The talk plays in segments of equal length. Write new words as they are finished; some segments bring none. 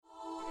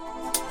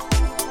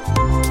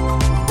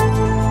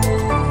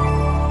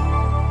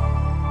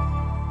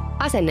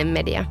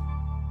Asennemedia.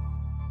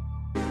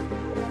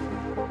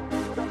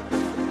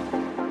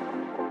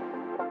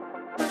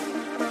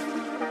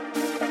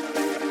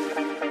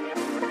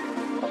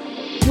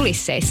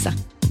 Kulisseissa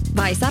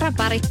vai Sara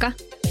Parikka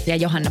ja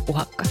Johanna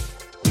Puhakka.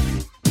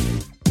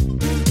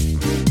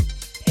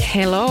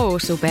 Hello,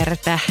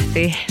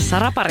 supertähti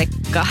Sara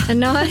Parikka.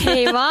 No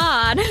hei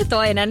vaan,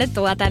 toinen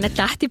tuo tänne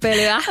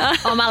tähtipölyä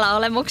omalla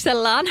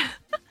olemuksellaan.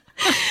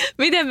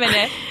 Miten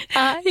menee?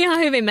 Ihan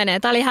hyvin menee.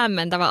 Tämä oli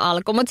hämmentävä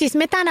alku. Mutta siis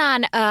me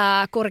tänään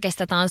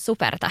kurkistetaan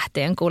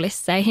supertähtien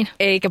kulisseihin.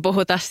 Eikä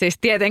puhuta siis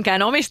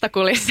tietenkään omista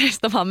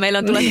kulisseista, vaan meillä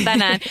on tulossa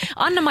tänään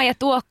Anna-Maija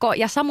Tuokko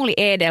ja Samuli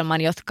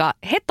Edelman, jotka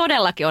he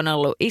todellakin on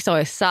ollut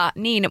isoissa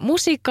niin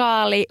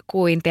musikaali-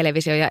 kuin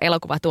televisio- ja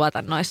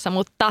elokuvatuotannoissa.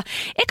 Mutta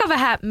eka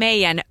vähän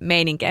meidän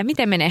meininkiä.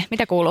 Miten menee?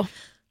 Mitä kuuluu?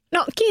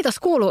 No kiitos,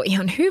 kuuluu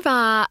ihan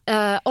hyvää.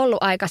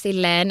 Ollut aika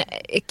silleen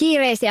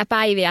kiireisiä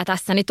päiviä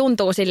tässä, niin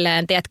tuntuu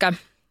silleen, tiedätkö,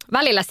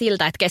 välillä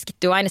siltä, että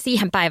keskittyy aina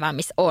siihen päivään,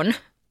 missä on.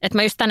 Että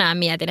mä just tänään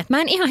mietin, että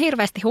mä en ihan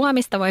hirveästi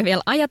huomista voi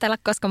vielä ajatella,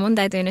 koska mun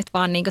täytyy nyt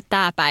vaan niinku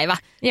tää päivä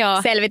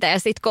selvitä. Ja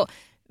sit kun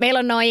meillä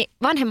on noi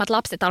vanhemmat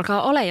lapset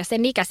alkaa olla jo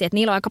sen ikäisiä, että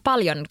niillä on aika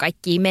paljon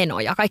kaikkia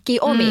menoja,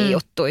 kaikkia omia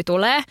juttuja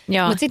tulee.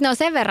 Mutta sitten ne on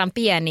sen verran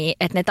pieniä,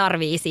 että ne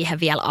tarvii siihen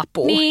vielä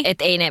apua. Niin.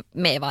 Että ei ne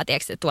mene vaan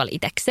tuolla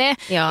itekseen.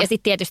 Ja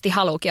sitten tietysti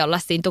haluukin olla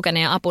siinä tukena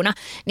ja apuna.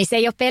 Niin se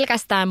ei ole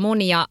pelkästään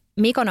mun ja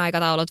Mikon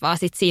aikataulut, vaan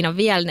sitten siinä on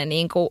vielä ne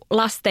niinku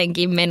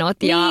lastenkin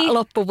menot ja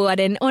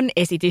loppuvuoden on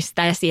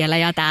esitystä ja siellä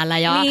ja täällä.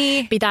 Ja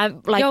pitää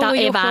laittaa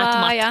eväät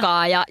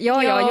matkaa ja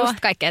just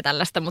kaikkea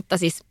tällaista, mutta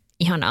siis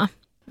ihanaa.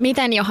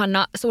 Miten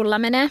Johanna sulla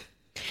menee?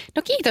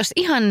 No kiitos,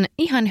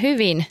 ihan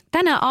hyvin.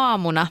 Tänä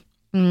aamuna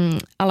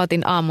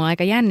aloitin aamua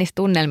aika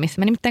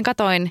jännistunnelmissa. Mä nimittäin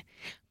katoin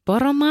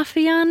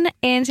Poromafian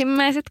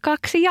ensimmäiset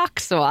 2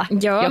 jaksoa.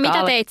 Joo,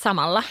 mitä teit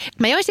samalla?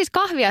 Mä join siis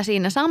kahvia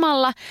siinä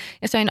samalla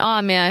ja söin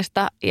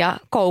aamiaista ja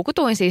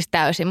koukutuin siis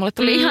täysin. Mulle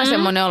tuli ihan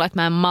semmoinen olo,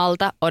 että mä en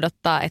malta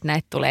odottaa, että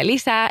näitä tulee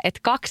lisää. Että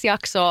 2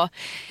 jaksoa,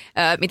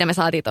 mitä me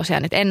saatiin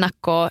tosiaan nyt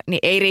ennakkoon, niin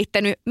ei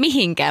riittänyt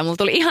mihinkään. Mulla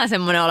tuli ihan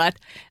semmoinen olo,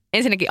 että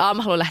ensinnäkin A,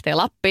 mä haluan lähteä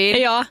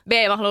Lappiin. Joo. B,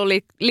 mä haluan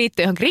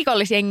liittyä johonkin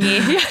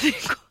rikollisjengiin. Ja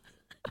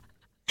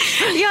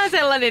ihan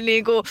sellainen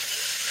niinku,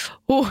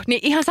 niin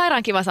ihan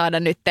sairaan kiva saada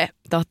nyt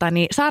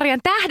sarjan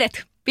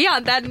tähdet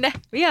pian tänne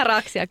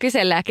vieraaksi ja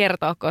kysellä ja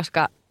kertoa,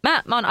 koska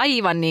mä oon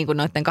aivan niin kuin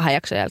noiden 2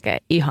 jakson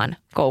jälkeen ihan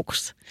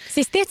koukussa.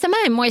 Siis tiedätkö, mä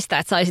en muista,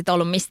 että sä olisit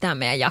ollut mistään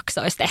meidän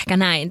jaksoista ehkä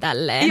näin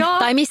tälleen. Joo.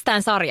 Tai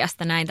mistään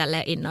sarjasta näin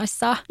tälleen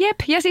innoissaan. Jep,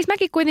 ja siis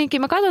mäkin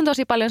kuitenkin, mä katson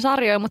tosi paljon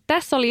sarjoja, mutta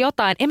tässä oli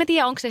jotain. En mä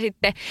tiedä, onko se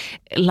sitten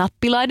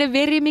lappilainen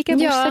veri, mikä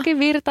mussakin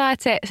virtaa,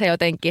 että se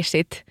jotenkin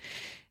sit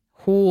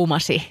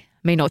huumasi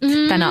minut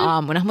tänä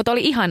aamuna. Mutta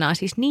oli ihanaa,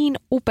 siis niin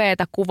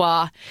upeata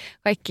kuvaa.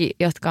 Kaikki,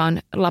 jotka on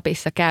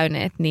Lapissa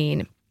käyneet,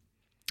 niin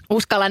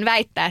uskallan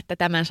väittää, että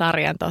tämän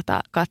sarjan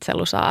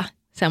katselu saa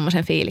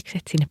semmoisen fiiliksen,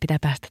 että sinne pitää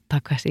päästä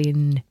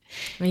takaisin.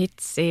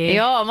 Vitsi.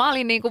 Joo, mä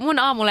olin mun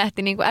aamu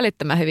lähti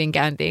älyttömän hyvin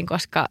käyntiin,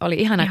 koska oli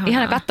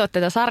ihana katsoa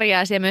tätä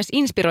sarjaa. Se myös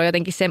inspiroi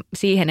jotenkin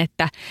siihen,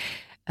 että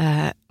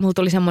mulla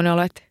tuli semmoinen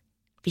olo, että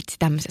vitsi,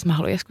 tämmöisessä mä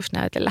haluan joskus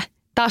näytellä.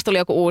 Taas tuli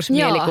joku uusi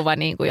mielikuva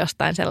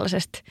jostain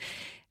sellaisesta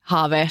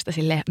haaveesta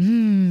silleen,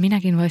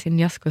 minäkin voisin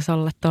joskus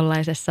olla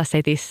tollaisessa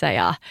setissä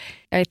ja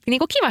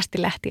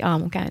kivasti lähti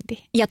aamu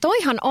käyntiin. Ja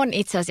toihan on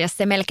itse asiassa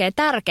se melkein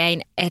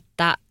tärkein,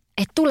 että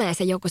tulee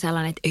se joku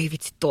sellainen, että ei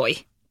vitsi toi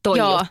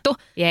juttu.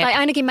 Yep. Tai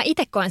ainakin mä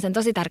itse koen sen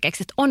tosi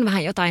tärkeäksi, että on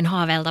vähän jotain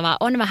haaveiltavaa,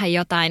 on vähän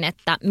jotain,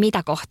 että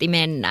mitä kohti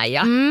mennä.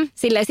 Ja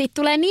silleen siitä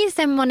tulee niin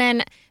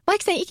semmoinen,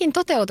 vaikka se ei ikin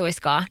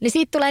toteutuiskaan, niin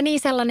siitä tulee niin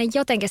sellainen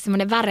jotenkin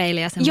semmoinen väreily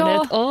ja semmoinen,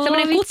 että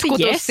semmoinen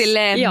kutkutus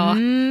silleen. Joo,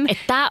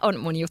 että tää on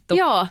mun juttu.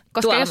 Joo,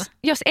 koska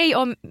jos ei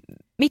ole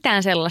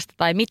mitään sellaista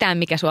tai mitään,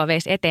 mikä sua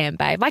veisi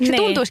eteenpäin, vaikka se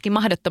tuntuisikin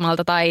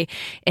mahdottomalta tai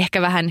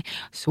ehkä vähän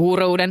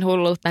suuruuden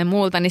hullulta tai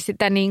muulta, niin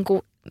sitä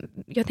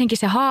jotenkin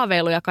se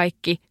haaveilu ja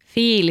kaikki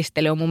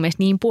fiilistely on mun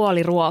mielestä niin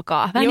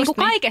puoliruokaa. Vähän niin kuin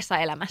kaikessa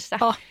elämässä.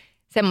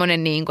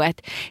 Semmoinen,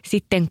 että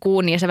sitten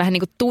kun ja sä vähän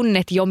niin kuin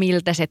tunnet jo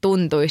miltä se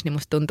tuntuisi, niin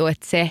musta tuntuu,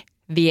 että se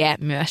vie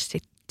myös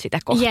sitä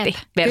kohti. Jep,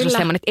 versus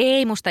semmoinen, että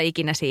ei musta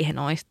ikinä siihen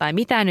olisi tai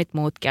mitä nyt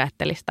muutkin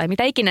ajattelisi tai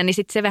mitä ikinä, niin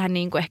sitten se vähän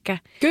niin kuin ehkä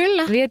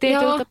vie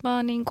tietyllä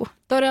tapaa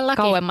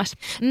kauemmas.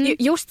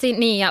 Just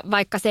niin, ja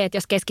vaikka se, että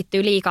jos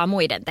keskittyy liikaa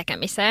muiden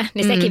tekemiseen,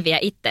 niin sekin vie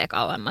itseä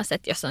kauemmas.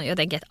 Että jos on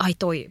jotenkin, että ai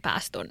toi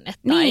pääsi tonne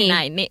tai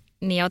näin,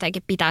 niin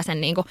jotenkin pitää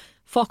sen niin kuin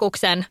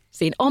fokuksen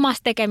siinä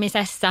omassa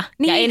tekemisessä.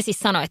 Ja en siis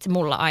sano, että se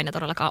mulla aina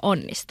todellakaan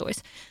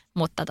onnistuisi.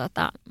 Mutta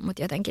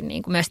jotenkin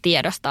niin kuin myös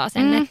tiedostaa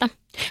sen, että...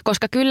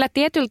 Koska kyllä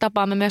tietyllä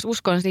tapaa mä myös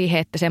uskon siihen,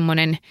 että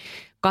semmoinen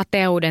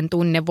kateuden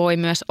tunne voi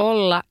myös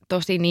olla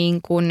tosi niin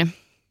kuin...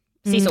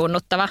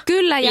 Sisunnuttava.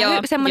 Kyllä, ja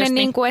semmoinen,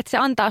 niin kuin, että se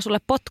antaa sulle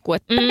potku,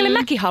 että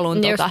mäkin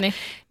haluan niin.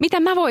 Mitä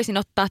mä voisin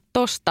ottaa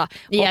tosta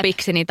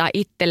opikseni tai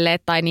itselleen,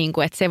 tai niin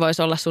kuin, että se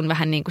voisi olla sun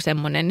vähän niin kuin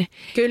semmoinen...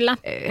 Kyllä.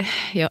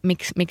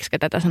 Miksi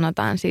tätä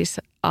sanotaan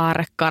siis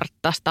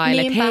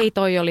aarekarttastaille, että hei,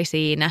 toi oli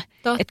siinä.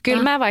 Että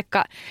kyllä mä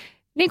vaikka...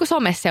 Niin kuin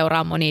somessa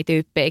seuraa monia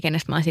tyyppejä,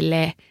 kenestä mä oon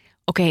silleen,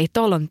 okei,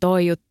 tolla on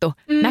toi juttu.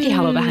 Mäkin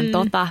haluan vähän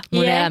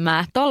mun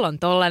elämää. Tolla on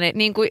tollainen,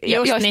 niin kuin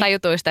joistain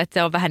jutuista, että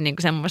se on vähän niin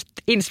kuin semmoista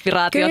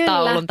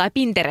inspiraatiotaulun tai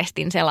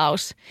Pinterestin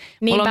selaus.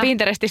 Niinpä. Mulla on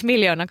Pinterestissä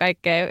miljoona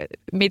kaikkea,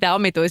 mitä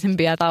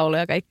omituisimpia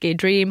tauluja, kaikki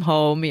Dream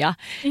Home ja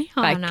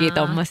kaikki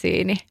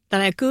tommosia. Niin.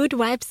 Tällainen good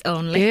vibes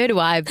only. Good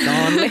vibes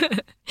only.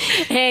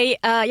 Hei,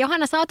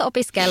 Johanna, sä oot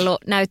opiskellut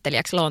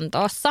näyttelijäksi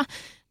Lontoossa,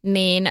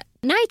 niin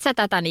näit sä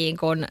tätä niin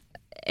kuin,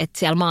 että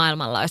siellä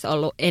maailmalla olisi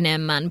ollut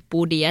enemmän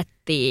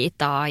budjettia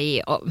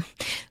tai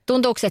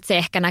tuntuuko, että se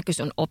ehkä näkyi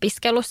sun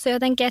opiskelussa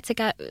jotenkin,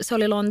 että se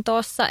oli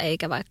Lontoossa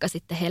eikä vaikka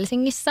sitten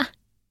Helsingissä?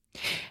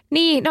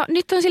 Niin, no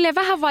nyt on silleen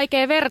vähän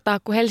vaikea vertaa,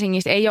 kun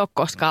Helsingissä ei ole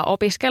koskaan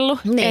opiskellut.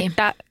 Niin.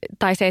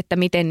 Tai se, että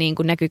miten niin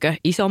kuin näkyykö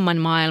isomman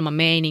maailman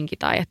meininki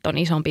tai että on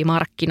isompi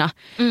markkina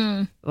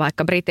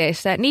vaikka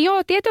Briteissä. Niin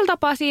joo, tietyllä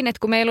tapaa siinä, että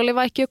kun meillä oli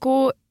vaikka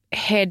joku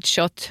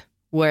headshot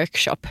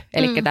workshop,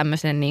 eli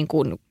tämmöisen niin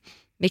kuin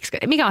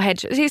mikä on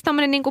headshot? Siis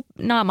tämmöinen niinku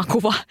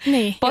naamakuva,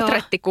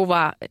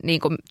 portrettikuva,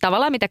 niinku,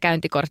 tavallaan mitä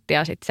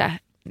käyntikorttia sit sä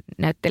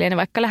näyttelijänä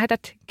vaikka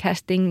lähetät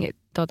casting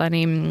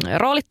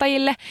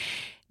roolittajille,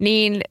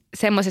 niin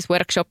semmoisessa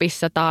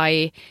workshopissa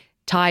tai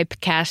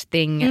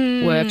typecasting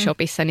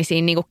workshopissa, niin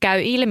siinä niinku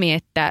käy ilmi,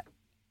 että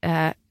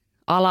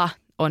ala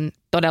on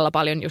todella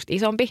paljon just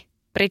isompi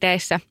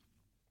Briteissä.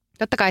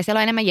 Totta kai siellä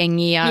on enemmän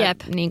jengiä ja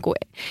niinku,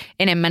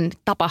 enemmän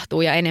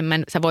tapahtuu ja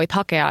enemmän sä voit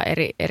hakea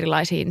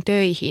erilaisiin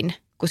töihin,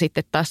 kuin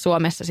sitten taas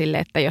Suomessa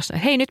silleen, että jos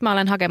hei nyt mä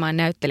olen hakemaan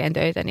näyttelijän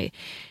töitä, niin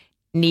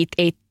niitä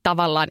ei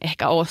tavallaan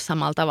ehkä ole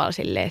samalla tavalla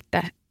silleen,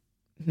 että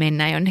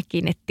mennään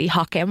jonnekin nettiin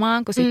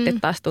hakemaan, kun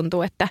sitten taas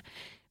tuntuu, että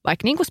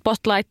vaikka niin kuin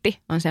Spotlight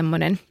on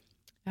semmoinen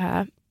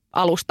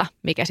alusta,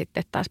 mikä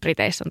sitten taas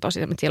Briteissä on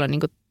tosi, mutta siellä on niin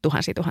kuin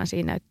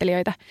tuhansia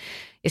näyttelijöitä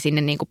ja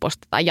sinne niin kuin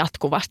postataan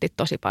jatkuvasti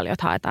tosi paljon,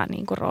 että haetaan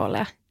niin kuin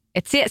rooleja.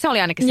 Et se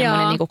oli ainakin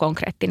semmoinen niinku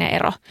konkreettinen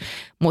ero.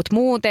 Mutta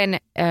muuten,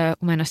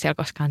 kun mä en ole siellä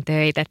koskaan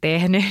töitä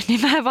tehnyt,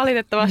 niin mä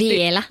valitettavasti...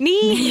 Vielä.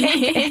 Niin,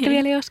 ehkä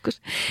vielä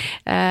joskus.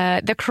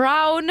 The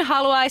Crown,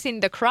 haluaisin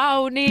The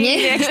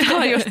Crownia. Eikö tämä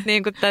ole just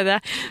niinku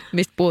tätä,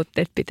 mistä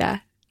puutteet pitää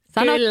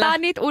sanottaa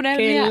niitä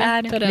unelmia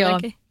ääneen?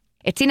 Todellakin.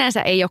 Et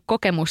sinänsä ei ole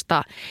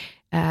kokemusta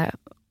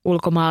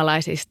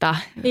ulkomaalaisista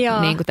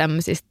niinku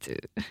tämmöisistä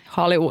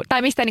Hollywood,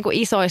 tai mistä niinku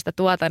isoista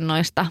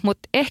tuotannoista,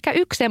 mutta ehkä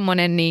yksi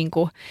semmoinen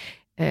niinku...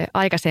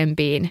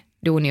 aikaisempiin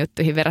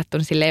duunijuttuihin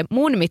verrattuna silleen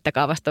mun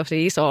mittakaavassa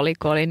tosi iso oli,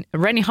 kun olin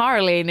Rennie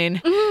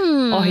Harlinin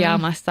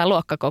ohjaamassa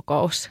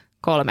Luokkakokous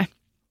 3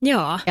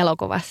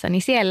 elokuvassa.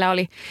 Niin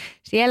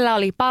siellä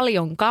oli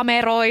paljon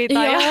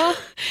kameroita ja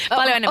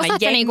paljon enemmän jengiä.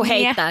 Osaatko niinku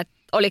heittää, että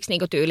oliko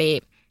niinku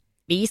tyyli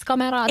 5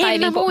 kameraa? Tai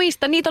en mä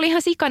muista. Niitä oli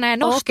ihan sikana ja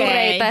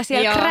nostureita ja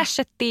siellä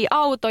crashettiin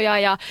autoja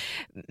ja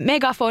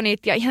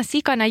megafonit ja ihan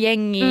sikana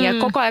jengiä. Ja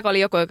koko ajan oli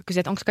joku, joka kysyi,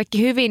 että onko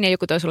kaikki hyvin ja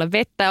joku toi sulle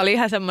vettä. Ja oli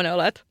ihan semmoinen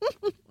olo, että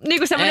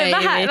niinku semmoinen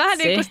vähän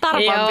niin kuin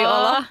starpampi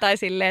olo. Tai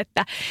silleen,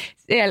 että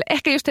siellä,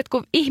 ehkä just, että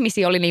kun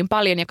ihmisiä oli niin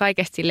paljon ja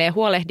kaikesta silleen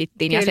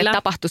huolehdittiin ja se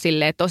tapahtui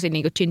silleen tosi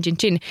niin kuin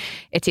chin,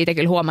 että siitä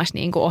kyllä huomasi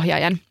niin kuin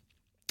ohjaajan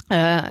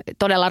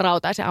todella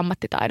rautaisen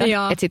ammattitaidon.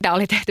 Että sitä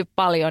oli tehty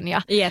paljon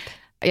ja...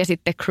 Ja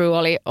sitten crew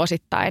oli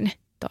osittain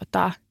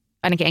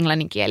ainakin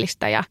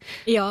englanninkielistä ja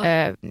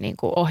niin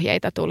kuin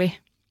ohjeita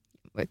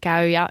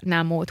käy ja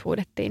nämä muut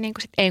huudettiin niin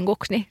kuin sit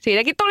enkuksi. Niin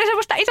siitäkin tuli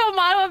semmoista ison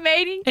maailman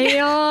meininkiä.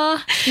 Joo,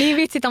 niin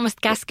vitsi tommoset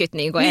käskyt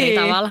niin kuin eri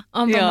tavalla.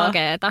 Onpa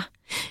makeeta.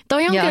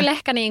 Toi on kyllä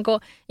ehkä niin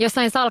kuin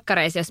jossain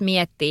salkkareissa, jos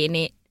miettii,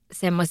 niin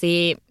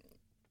semmosia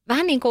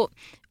vähän niin kuin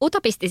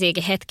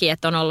utopistisiakin hetkiä,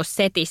 että on ollut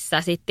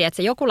setissä sitten, että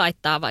se joku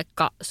laittaa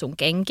vaikka sun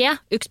kenkiä,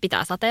 yksi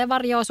pitää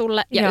sateenvarjoa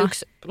sulle ja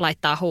yksi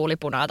laittaa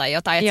huulipunaa tai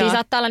jotain. Että siinä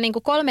saattaa olla niin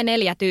kuin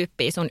 3-4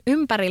 tyyppiä sun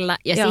ympärillä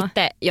ja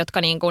sitten,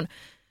 jotka niin kuin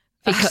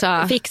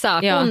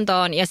fiksaa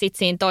kuntoon ja sitten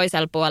siinä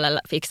toisella puolella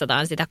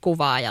fiksataan sitä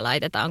kuvaa ja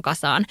laitetaan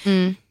kasaan.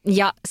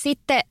 Ja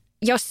sitten,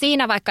 jos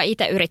siinä vaikka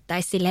itse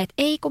yrittäisi silleen, että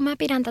ei kun mä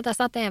pidän tätä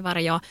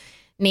sateenvarjoa,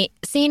 niin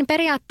siinä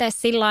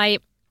periaatteessa sillai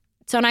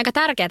se on aika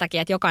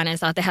tärkeätäkin, että jokainen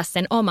saa tehdä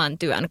sen oman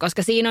työn,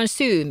 koska siinä on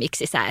syy,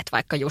 miksi sä et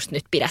vaikka just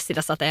nyt pidä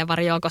sitä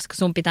sateenvarjoa, koska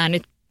sun pitää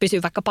nyt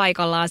pysyä vaikka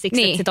paikallaan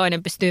siksi, että se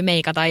toinen pystyy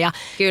meikata. Ja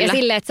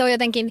silleen, että se on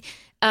jotenkin,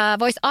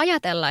 voisi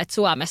ajatella, että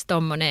Suomessa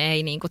tommonen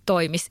ei niinku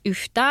toimisi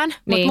yhtään,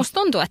 mutta musta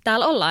tuntuu, että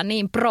täällä ollaan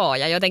niin pro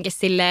ja jotenkin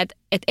silleen,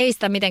 että ei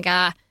sitä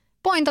mitenkään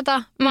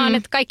pointata, vaan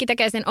että kaikki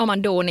tekee sen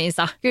oman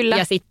duuninsa. Kyllä.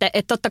 Ja sitten,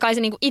 että totta kai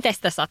se niinku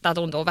itsestä saattaa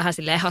tuntua vähän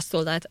silleen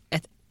hassulta,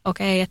 että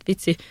okei, että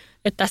vitsi,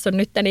 että tässä on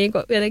nyt niin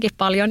kuin jotenkin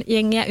paljon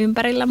jengiä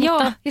ympärillä. Mutta...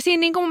 Joo, ja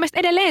siinä niin kuin mun mielestä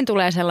edelleen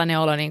tulee sellainen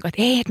olo, niin kuin,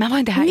 että ei, että mä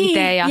voin tehdä itse.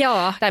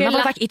 Tai kyllä. Mä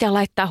voin vaikka itse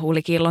laittaa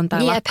huulikillon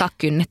tai lakkaa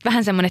kynnet.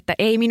 Vähän semmoinen, että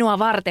ei minua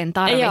varten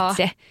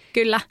tarvitse.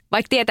 Kyllä.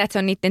 Vaikka tietää, että se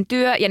on niiden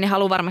työ ja ne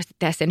haluaa varmasti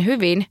tehdä sen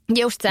hyvin.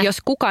 Just se. Jos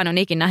kukaan on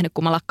ikinä nähnyt,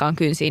 kun mä lakkaan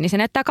kynsiin, niin se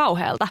näyttää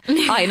kauhealta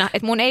aina.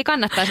 Että mun ei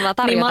kannattaisi olla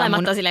tarjota. Niin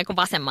molemmat on silleen kuin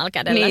vasemmalla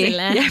kädellä. Niin,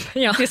 silleen.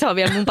 Joo. Siis se on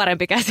vielä mun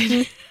parempi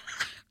käsi.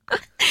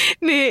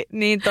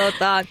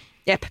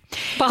 Jep.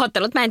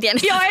 Pahoittelut, mä en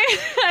tiennyt. Joo,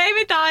 ei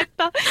mitään,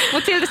 että.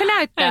 Mutta siltä se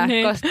näyttää,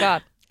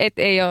 koska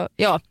ei ole,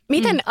 joo.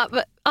 Miten,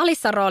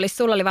 Alissan roolissa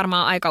sulla oli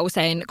varmaan aika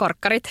usein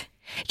korkkarit.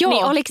 Joo,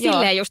 niin oliko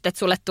silleen just, että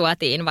sulle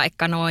tuotiin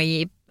vaikka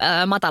noi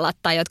matalat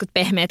tai jotkut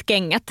pehmeät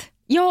kengät?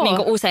 Joo. Niin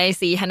kuin usein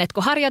siihen, että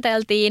kun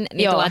harjoiteltiin,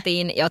 niin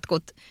tuotiin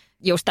jotkut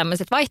just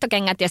tämmöiset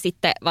vaihtokengät ja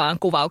sitten vaan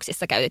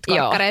kuvauksissa käytit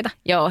korkkareita.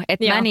 Joo.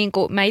 Että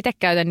mä itse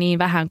käytän niin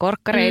vähän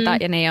korkkareita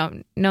ja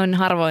ne on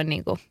harvoin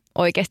niinku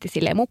oikeasti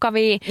silleen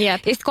mukavia. Jep. Ja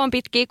sitten kun on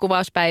pitkiä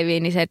kuvauspäiviä,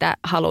 niin se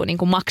haluaa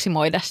niinku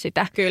maksimoida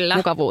sitä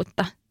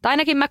mukavuutta. Tai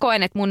ainakin mä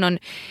koen, että mun on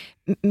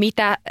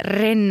mitä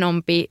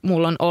rennompi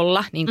mulla on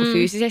olla niinku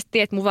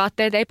fyysisesti, että mun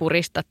vaatteet ei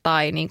purista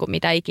tai niinku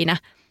mitä ikinä.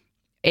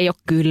 Ei ole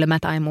kylmä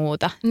tai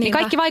muuta. Niin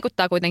kaikki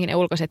vaikuttaa kuitenkin ne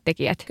ulkoiset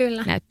tekijät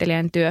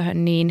näyttelijän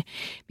työhön, niin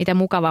mitä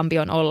mukavampi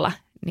on olla,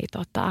 niin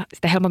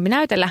sitä helpompi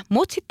näytellä.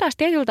 Mutta sitten taas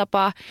tietyllä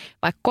tapaa,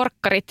 vaikka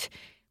korkkarit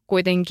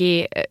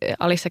kuitenkin,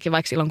 Alissakin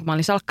vaikka silloin kun mä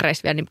olin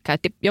salkkareissa vielä, niin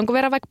käytti jonkun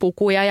verran vaikka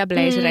pukuja ja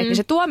blazereita, niin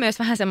se tuo myös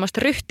vähän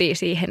semmoista ryhtiä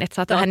siihen, että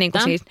sä oot vähän niin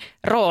kuin siis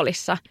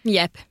roolissa.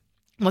 Jep.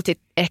 Mutta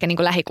sitten ehkä niin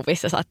kuin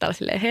lähikuvissa saattaa olla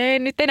silleen, hei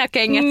nyt ei näy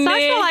kengät,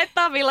 saanko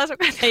laittaa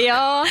villasukat?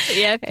 Joo,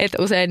 jep.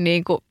 Että usein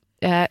niin kuin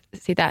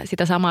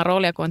sitä samaa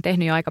roolia, kun on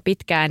tehnyt jo aika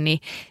pitkään, niin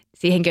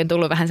siihenkin on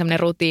tullut vähän semmoinen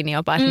rutiini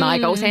jopa, että mä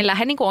aika usein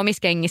lähden niin kuin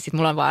omissa kengissä, sit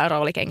mulla on vaan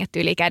roolikengät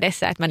yli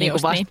kädessä, että mä niin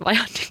kuin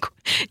vajan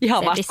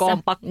ihan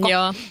vaskoon pakko.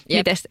 Joo,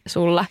 mites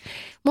sulla?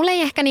 Mulla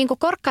ei ehkä niinku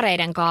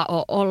korkkareidenkaan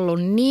ole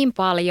ollut niin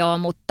paljon,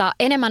 mutta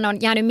enemmän on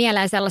jäänyt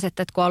mieleen sellaiset,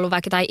 että kun on ollut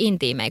vaikka jotain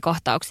intiimejä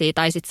kohtauksia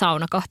tai sitten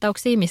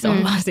saunakohtauksia, missä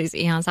ollaan siis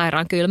ihan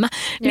sairaan kylmä.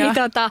 Niin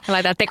laitetaan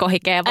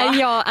tekohikeä vaan.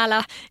 Joo,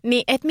 älä.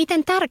 Niin, että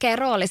miten tärkeä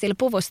rooli sillä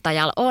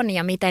puvustajalla on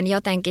ja miten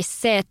jotenkin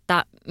se,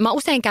 että mä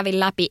usein kävin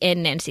läpi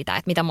ennen sitä,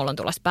 että mitä mulla on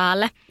tulossa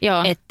päälle.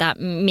 Joo. Että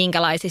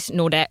minkälaisissa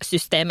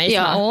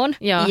nude-systeemeissä mä oon.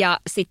 Ja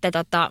sitten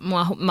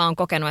mä oon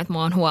kokenut, että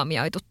mua on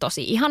huomioitu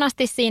tosi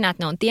ihanasti siinä,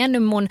 että ne on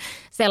tiennyt mun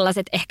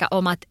sellaiset ehkä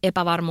omat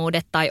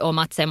epävarmuudet tai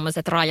omat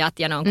semmoiset rajat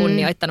ja ne on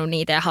kunnioittanut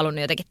niitä ja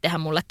halunnut jotenkin tehdä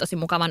mulle tosi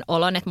mukavan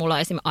olon. Että mulla on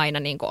esimerkiksi aina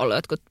niin kuin ollut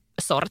jotkut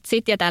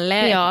sortsit ja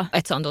tälleen,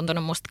 että se on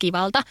tuntunut musta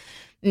kivalta.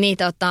 Niin,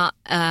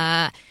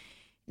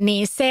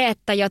 niin se,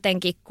 että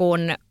jotenkin kun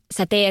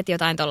sä teet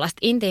jotain tuollaista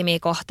intiimiä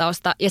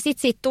kohtausta ja sit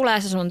siitä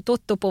tulee se sun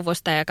tuttu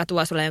puvustaja, joka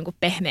tuo sulle jonkun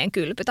pehmeän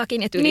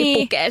kylpytakin ja tyyli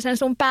pukee sen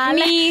sun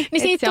päälle. Niin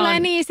siitä tulee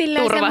niin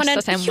silleen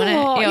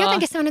semmoinen,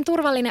 jotenkin semmoinen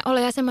turvallinen olo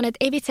ja semmoinen,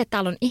 että ei vitsi, että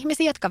täällä on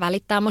ihmisiä, jotka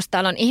välittää musta.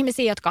 Täällä on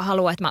ihmisiä, jotka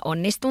haluaa, että mä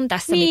onnistun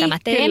tässä, mitä mä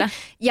teen. Kyllä.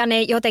 Ja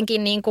ne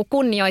jotenkin niin kuin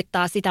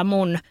kunnioittaa sitä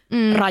mun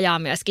rajaa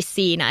myöskin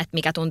siinä, että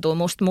mikä tuntuu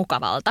musta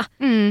mukavalta.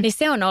 Niin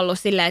se on ollut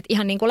silleen, että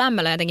ihan niin kuin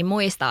lämmöllä jotenkin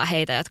muistaa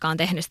heitä, jotka on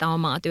tehnyt sitä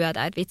omaa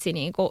työtä. Että vitsi,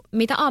 niin kuin,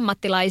 mitä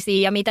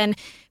ammattilaisia ja miten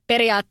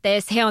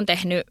periaatteessa he on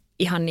tehnyt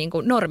ihan niin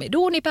kuin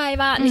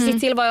normiduunipäivää, niin sitten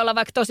sillä voi olla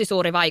vaikka tosi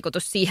suuri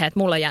vaikutus siihen, että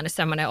mulla on jäänyt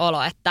semmoinen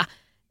olo,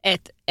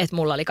 että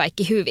mulla oli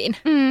kaikki hyvin.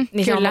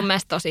 Niin se on mun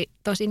mielestä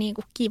tosi niin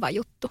kuin kiva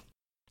juttu.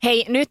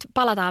 Hei, nyt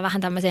palataan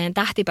vähän tämmöiseen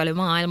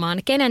tähtipölymaailmaan.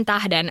 Kenen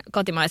tähden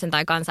kotimaisen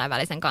tai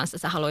kansainvälisen kanssa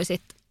sä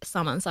haluaisit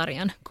saman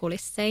sarjan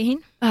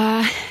kulisseihin?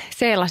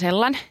 Seela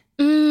Sellan.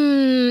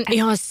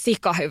 Ihan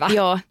sika hyvä.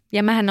 Joo,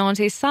 ja mähän oon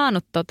siis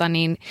saanut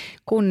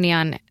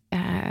kunnian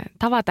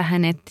tavata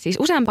hänet siis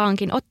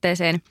useampaankin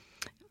otteeseen.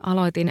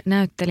 Aloitin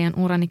näyttelijän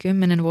urani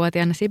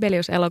 10-vuotiaana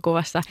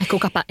Sibelius-elokuvassa.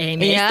 Kukapa ei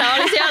meistä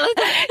olisi ollut.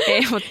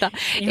 Ei, mutta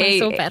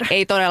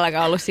ei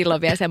todellakaan ollut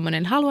silloin vielä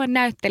semmoinen haluan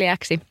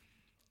näyttelijäksi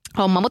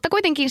homma. Mutta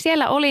kuitenkin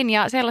siellä olin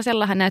ja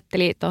sellainen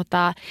näytteli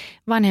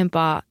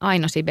vanhempaa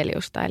Aino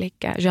Sibeliusta, eli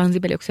Jean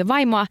Sibeliuksen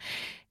vaimoa.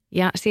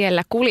 Ja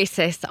siellä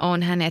kulisseissa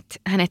on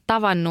hänet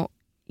tavannut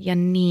ja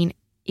niin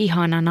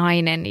ihana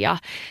nainen ja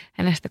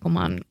hänestä kun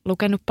mä oon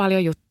lukenut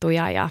paljon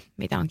juttuja ja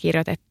mitä on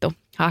kirjoitettu,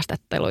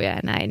 haastatteluja ja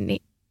näin,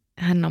 niin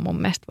hän on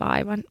mun mielestä vaan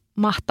aivan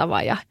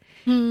mahtava ja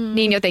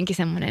niin jotenkin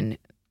semmoinen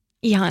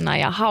ihana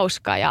ja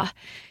hauska ja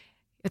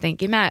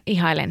jotenkin mä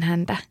ihailen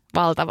häntä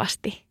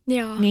valtavasti.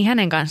 Joo. Niin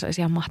hänen kanssa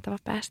olisi ihan mahtava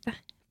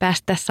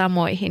päästä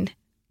samoihin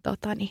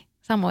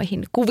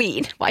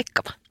kuviin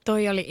vaikkapa.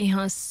 Toi oli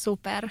ihan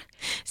super.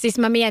 Siis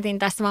mä mietin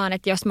tässä vaan,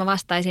 että jos mä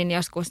vastaisin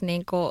joskus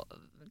niinku,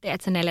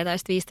 tiedätkö,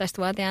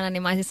 14-15-vuotiaana,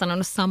 niin mä olisin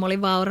sanonut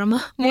Samuli Vauramo.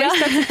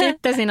 Muistatko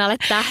tyttö, sinä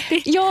olet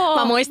tähti? Joo,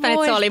 mä muistan,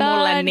 että se oli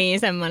mulle niin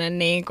semmoinen,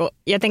 niinku,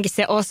 jotenkin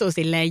se osui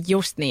silleen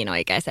just niin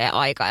oikeaan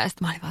aikaan. Ja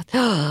sitten mä olin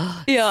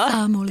vaan,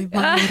 Samuli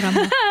Vauramo.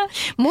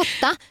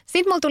 Mutta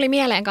sitten mulla tuli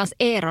mieleen kanssa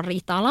Eero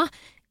Ritala,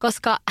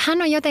 koska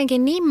hän on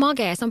jotenkin niin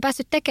magea, se on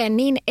päässyt tekemään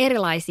niin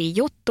erilaisia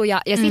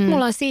juttuja. Ja sitten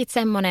mulla on siitä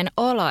semmoinen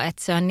olo,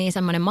 että se on niin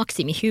semmoinen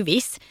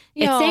maksimihyvis.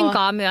 Että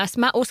senkaan myös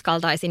mä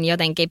uskaltaisin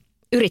jotenkin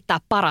yrittää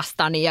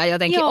parastani ja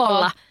jotenkin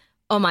olla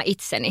oma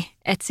itseni.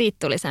 Että siitä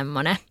tuli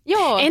semmoinen.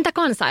 Joo. Entä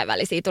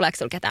kansainvälisiä? Tuleeko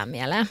sulla ketään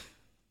mieleen?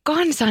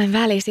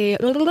 Kansainvälisiä?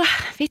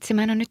 Vitsi,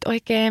 mä en ole nyt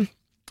oikein.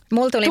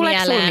 Mulla tuli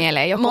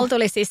mieleen joku? Mulla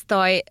tuli siis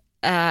toi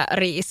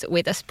Reese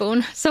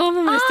Witherspoon. Se on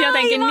mun mielestä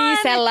jotenkin niin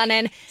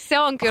sellainen se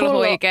on kyllä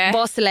huikea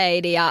boss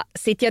lady ja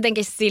sit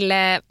jotenkin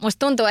silleen,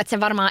 musta tuntuu, että se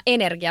varmaan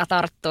energia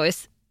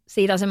tarttuisi.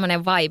 Siitä on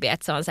semmoinen vibe,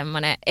 että se on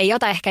semmoinen, ei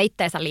ota ehkä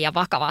itteensä liian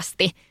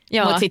vakavasti,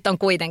 mutta sitten on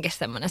kuitenkin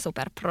semmoinen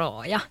super pro.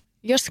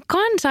 Jos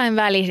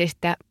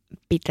kansainvälisistä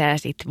pitää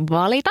sit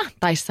valita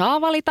tai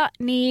saa valita,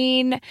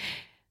 niin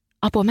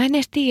Apua, mä en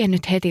edes tiedä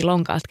nyt heti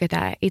lonkalta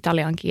ketään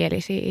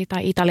italiankielisiä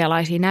tai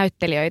italialaisia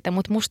näyttelijöitä,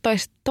 mutta musta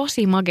olisi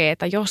tosi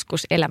mageeta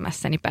joskus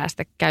elämässäni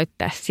päästä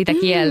käyttää sitä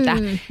kieltä,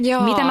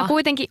 mitä mä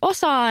kuitenkin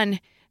osaan.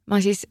 Mä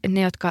oon siis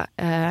ne, jotka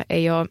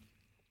ei ole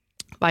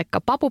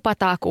vaikka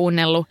Papupataa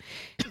kuunnellut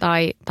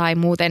tai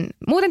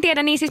muuten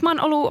tiedän, niin siis mä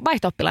oon ollut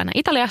vaihto-oppilaana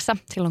Italiassa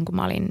silloin, kun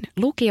mä olin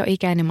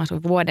lukioikäinen. Mä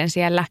asuin vuoden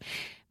siellä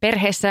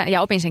perheessä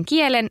ja opin sen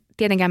kielen.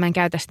 Tietenkään mä en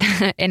käytä sitä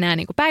enää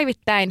niin kuin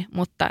päivittäin,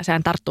 mutta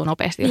sehän tarttuu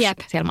nopeasti, jos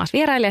siellä maassa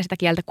vierailee ja sitä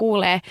kieltä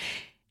kuulee.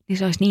 Niin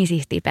se olisi niin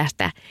siistiä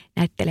päästä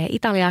näyttelee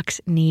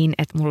italiaksi niin,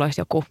 että mulla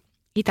olisi joku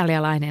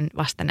italialainen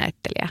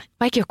vastanäyttelijä.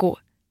 Vaikka joku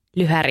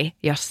lyhäri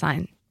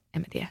jossain,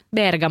 en mä tiedä,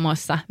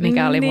 Bergamossa,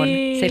 mikä oli mun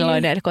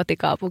silloinen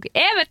kotikaupunki.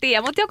 En mä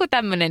tiedä, mutta joku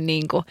tämmöinen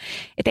niin kuin,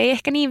 että ei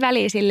ehkä niin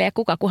väliä silleen,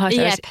 kunhan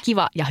se olisi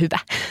kiva ja hyvä.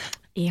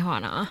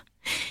 Ihanaa.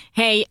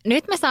 Hei,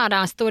 nyt me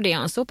saadaan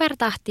studioon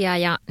supertähtiä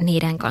ja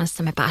niiden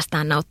kanssa me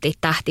päästään nauttimaan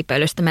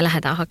tähtipölystä. Me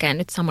lähdetään hakemaan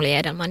nyt Samuli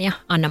Edelman ja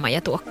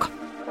Anna-Maija Tuokko.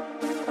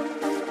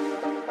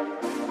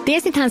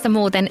 Tiesithän sä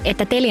muuten,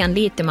 että Telian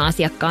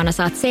liittymäasiakkaana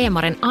saat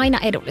C-Moren aina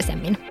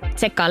edullisemmin?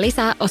 Tsekkaa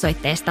lisää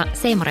osoitteesta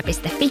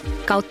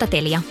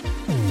cmore.fi/Telia.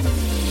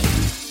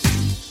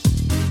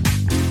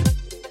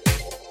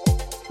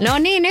 No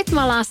niin, nyt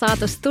me ollaan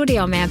saatu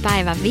studioon meidän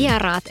päivän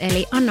vieraat,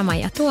 eli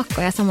Anna-Maija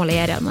Tuokko ja Samuli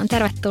Edelman.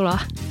 Tervetuloa.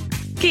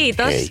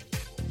 Kiitos. Hei.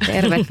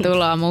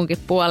 Tervetuloa munkin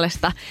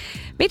puolesta.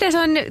 Miten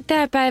on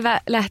tämä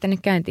päivä lähtenyt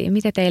käyntiin?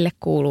 Mitä teille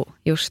kuuluu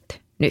just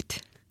nyt?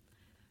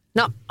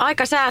 No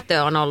aika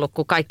säätö on ollut,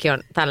 kun kaikki on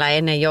tällä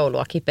ennen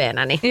joulua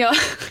kipeänä, niin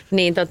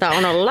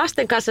on ollut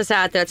lasten kanssa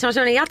säätö. Se on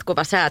sellainen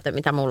jatkuva säätö,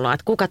 mitä mulla on,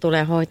 että kuka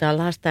tulee hoitaa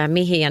lasta ja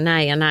mihin ja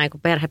näin,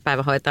 kun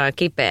perhepäivähoitaja on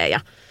kipeä ja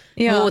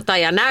muuta.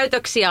 Ja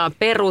näytöksiä on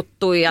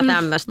peruttu ja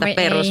tämmöistä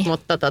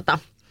mutta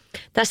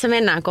tässä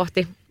mennään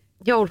kohti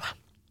joulua.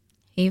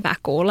 Hyvä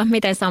kuulla.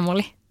 Miten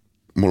Samuli?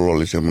 Mulla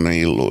oli semmoinen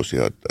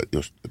illuusio, että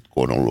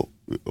kun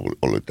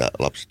on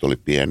lapset oli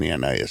pieniä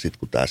näin ja sitten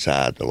kun tämä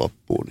säätö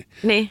loppuu,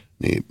 niin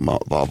mä oon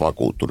vaan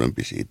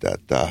vakuuttuneempi siitä,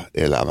 että tämä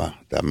elämä,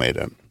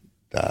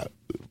 tämä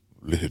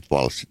lyhyt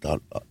valssi, tämä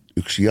on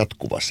yksi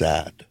jatkuva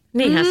säätö.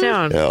 Niinhän se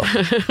on. Joo,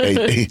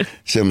 ei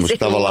semmoista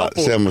tavallaan,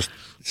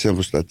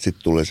 semmoista, että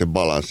sitten tulee se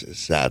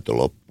balanssisäätö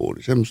loppuun,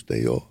 niin semmoista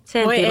ei ole.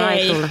 Voi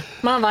ei.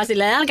 Mä oon vaan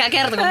silleen, älkää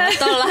kertoko mulle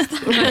tollaista.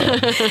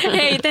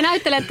 Hei, te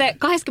näyttelette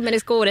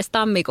 26.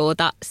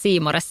 tammikuuta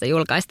C-Moressa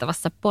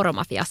julkaistavassa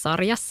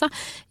Poromafia-sarjassa.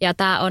 Ja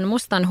tää on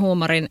mustan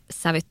huumorin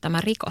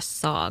sävyttämä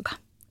rikossaaga.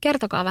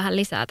 Kertokaa vähän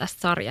lisää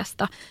tästä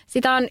sarjasta.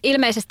 Sitä on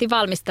ilmeisesti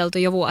valmisteltu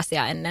jo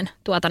vuosia ennen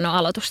tuotannon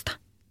aloitusta.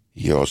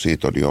 Joo,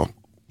 siitä on jo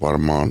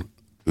varmaan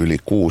yli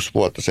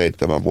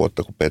 7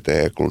 vuotta, kun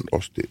Pete Eklund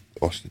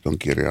osti ton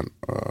kirjan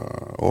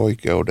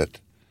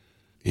oikeudet.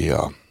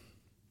 Ja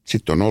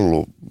sitten on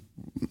ollut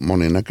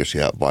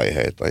moninäköisiä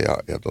vaiheita ja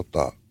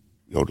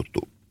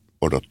jouduttu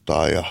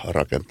odottaa ja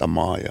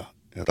rakentamaan.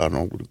 Ja tämä on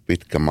ollut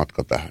pitkä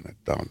matka tähän.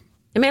 Että on.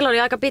 Ja meillä oli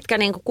aika pitkä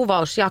niin kuin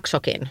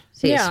kuvausjaksokin.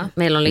 Siis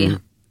meillä oli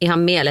ihan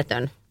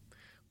mieletön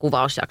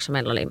kuvausjakso.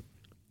 Meillä oli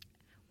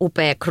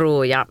upea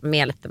crew ja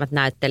mielettömät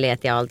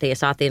näyttelijät ja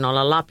saatiin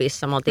olla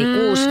Lapissa. Me oltiin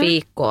 6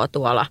 viikkoa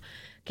tuolla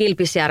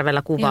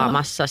Kilpisjärvellä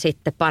kuvaamassa,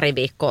 sitten pari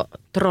viikkoa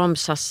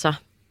Tromsassa,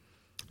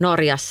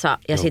 Norjassa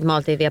ja sitten me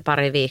oltiin vielä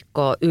pari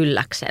viikkoa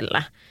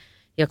Ylläksellä,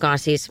 joka on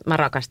siis, mä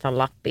rakastan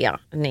Lappia,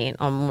 niin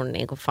on mun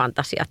niin kuin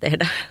fantasia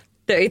tehdä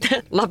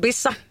töitä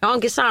Lapissa. Ja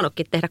onkin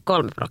saanutkin tehdä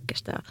 3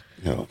 prokkista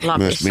Lapissa.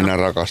 Myös minä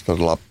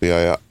rakastan Lappia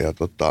ja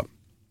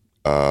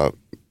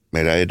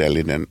meidän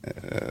edellinen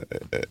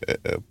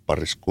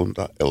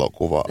pariskunta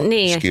elokuva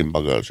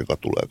Skimba Girls, joka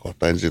tulee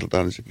kohta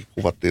ensiltaan, niin sekin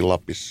kuvattiin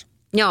Lapissa.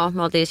 Joo,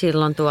 me oltiin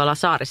silloin tuolla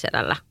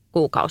Saariselällä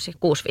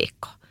 6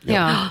 viikkoa.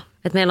 Joo.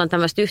 Että meillä on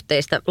tämmöistä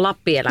yhteistä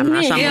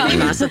Lappielämää Samuelin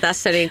kanssa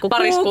tässä niin kuin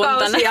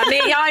kuukausia.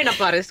 Niin, ja aina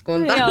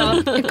pariskunta. Joo.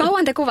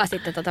 Kauan te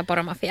kuvasitte tuota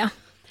Poromafiaa?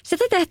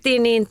 Sitä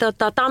tehtiin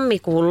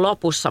tammikuun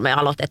lopussa me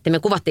aloitettiin. Me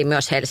kuvattiin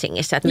myös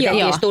Helsingissä. Että me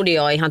tehtiin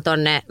studioon ihan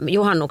tonne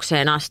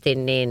juhannukseen asti,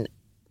 niin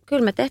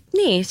kyllä me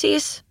tehtiin,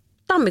 siis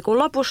tammikuun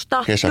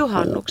lopusta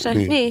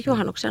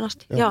juhannukseen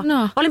asti. Joo.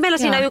 No, oli meillä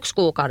siinä 1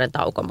 kuukauden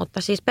tauko,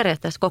 mutta siis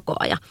periaatteessa koko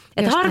ajan.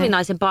 Että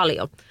harvinaisen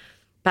paljon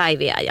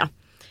päiviä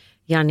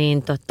ja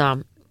niin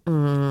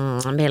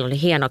meillä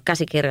oli hieno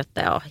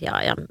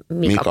käsikirjoittaja-ohjaaja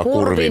Mika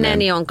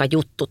Kurvinen, jonka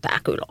juttu tämä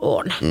kyllä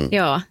on.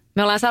 Joo,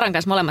 me ollaan Saran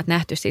kanssa molemmat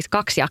nähty siis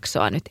 2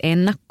 jaksoa nyt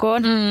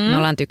ennakkoon. Me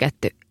ollaan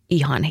tykätty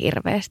ihan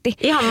hirveästi.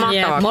 Ihan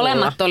mahtavaa.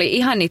 Molemmat oli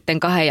ihan niiden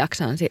 2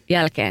 jakson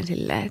jälkeen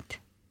silleen, että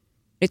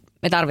nyt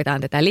me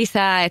tarvitaan tätä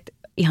lisää, että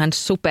ihan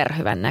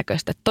superhyvän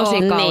näköistä, tosi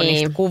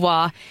kaunista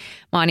kuvaa.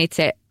 Mä oon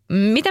itse,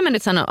 mitä mä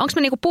nyt sanon, onko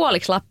mä niinku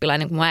puoliksi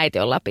lappilainen, kun mun äiti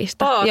on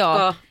Lapista? Ootko?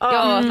 Joo,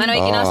 mä en ole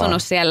ikinä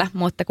asunut siellä,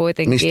 mutta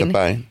kuitenkin. Mistä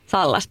päin?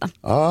 Sallasta.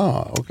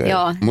 Okei.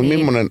 Mutta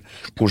millainen,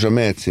 kun sä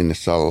meet sinne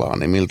Sallaan,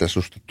 niin miltä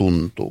susta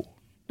tuntuu?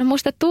 No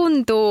musta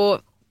tuntuu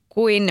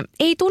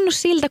ei tunnu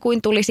siltä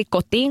kuin tulisi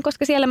kotiin,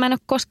 koska siellä mä en ole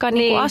koskaan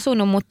niinku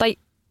asunut, mutta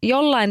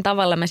jollain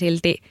tavalla mä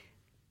silti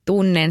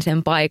tunnen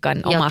sen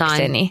paikan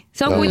omakseni.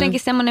 Se on kuitenkin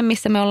semmoinen,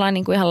 missä me ollaan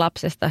niinku ihan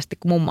lapsesta asti,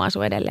 kun mummo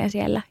asuu edelleen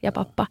siellä ja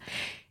pappa.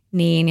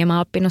 Niin, ja mä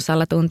oon oppinut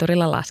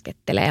Sallatunturilla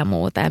laskettelemaan ja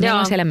muuta. Ja meillä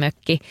on siellä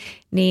mökki.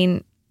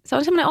 Niin se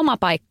on semmoinen oma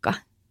paikka.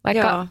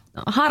 Vaikka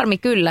harmi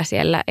kyllä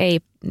siellä ei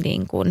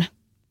niin kuin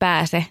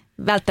pääse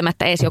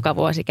välttämättä edes joka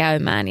vuosi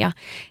käymään ja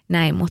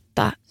näin,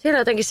 mutta... Siellä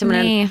on jotenkin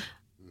semmoinen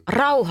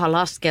rauha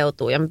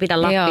laskeutuu ja mä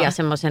pidän Lappia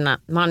semmoisena,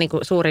 mä oon niinku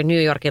suuri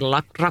New Yorkin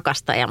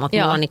rakastaja, mutta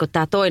mulla on niinku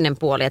tää toinen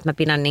puoli, että mä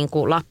pidän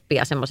niinku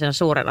Lappia semmoisena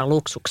suurena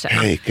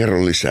luksuksena. Hei,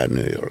 kerro lisää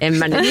New Yorkista. En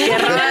mä nyt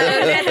kerro,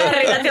 ne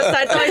tarinat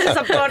jossain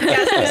toisessa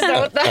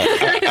podcastissa, mutta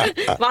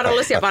mä oon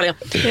ollut siellä paljon.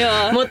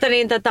 Mutta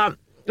niin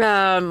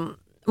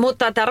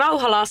mutta tämä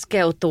rauha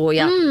laskeutuu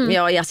ja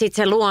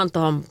sitten se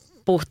luonto on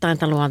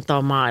puhtainta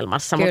luontoa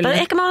maailmassa. Kyllä. Mutta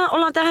ehkä me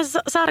ollaan tähän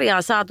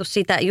sarjaan saatu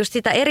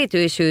sitä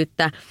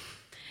erityisyyttä,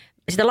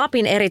 sitä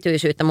Lapin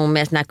erityisyyttä mun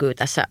mielestä näkyy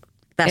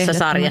tässä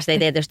sarjassa. Ei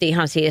tietysti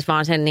ihan siis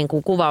vaan sen niin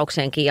kuin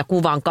kuvauksenkin ja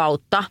kuvan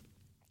kautta.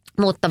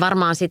 Mutta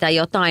varmaan sitä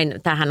jotain,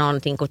 tähän on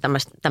niin kuin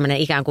tämmöinen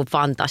ikään kuin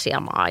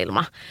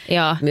fantasiamaailma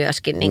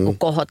myöskin niin kuin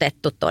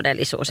kohotettu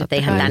todellisuus. Että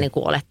eihän tämä niin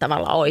kuin ole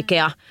tavallaan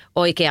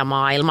oikea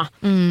maailma.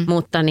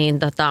 Mutta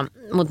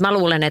mutta mä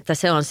luulen, että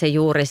se on se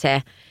juuri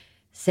se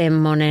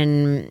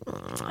semmoinen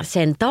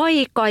sen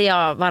taika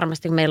ja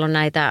varmasti meillä on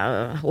näitä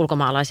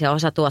ulkomaalaisia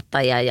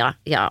osatuottajia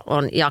ja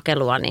on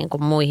jakelua niin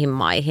kuin muihin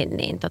maihin,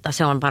 niin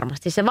se on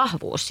varmasti se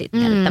vahvuus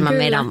sitten, tämä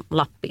meidän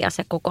Lappi ja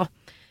se koko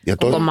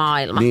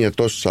maailma. Niin ja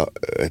tuossa,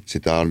 että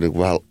sitä on niin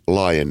kuin vähän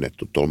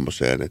laajennettu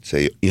tuommoiseen, että se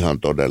ei ole ihan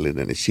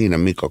todellinen, niin siinä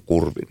Mika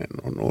Kurvinen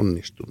on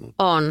onnistunut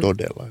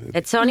todella hyvin.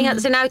 Että se on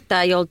ihan, se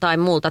näyttää joltain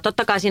muulta.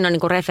 Totta kai siinä on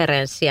niin kuin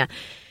referenssiä.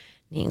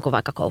 Niin kuin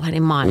vaikka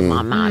Cohenin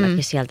maailmaa mä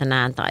ainakin sieltä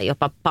näen tai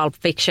jopa Pulp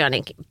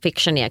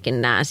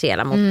Fictioniakin näen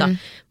siellä,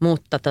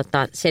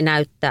 mutta se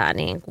näyttää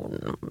niin kuin,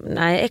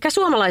 ehkä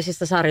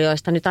suomalaisista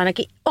sarjoista nyt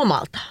ainakin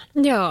omaltaan.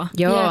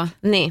 Joo.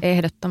 Niin.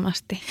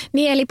 Ehdottomasti.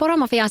 Niin eli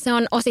Poromafia se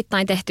on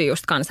osittain tehty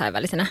just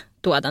kansainvälisenä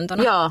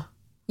tuotantona. Joo.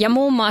 Ja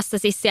muun muassa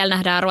siis siellä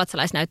nähdään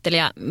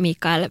ruotsalaisnäyttelijä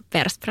Mikael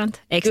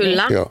Persbrandt, eikö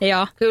Kyllä, niin?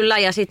 Joo. Kyllä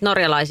ja sitten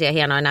norjalaisia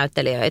hienoja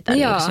näyttelijöitä,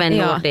 niin Sven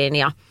Nordin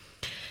ja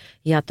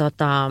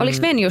oliko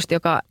Sven just,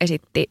 joka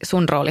esitti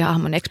sun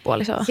roolihahmon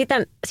ekspuolisoa?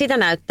 Sitä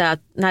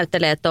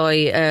näyttelee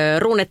toi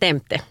Rune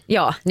Tempte.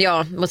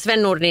 Joo, mutta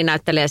Sven Nordin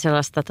näyttelee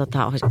sellaista,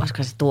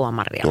 olisiko se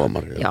tuomaria.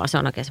 Joo, se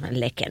on oikein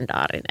semmoinen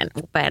legendaarinen,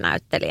 upea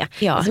näyttelijä.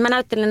 Ja mä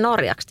näyttelen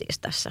norjaksi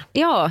tässä.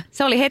 Joo,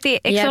 se oli heti,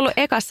 eikö se ollut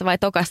ekassa vai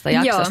tokassa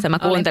jaksossa? Mä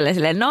kuuntelin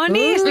silleen, no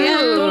niin,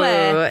 sieltä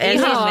tulee.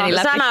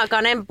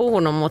 Sanaakaan en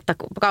puhunut, mutta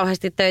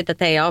kauheasti töitä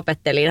tein ja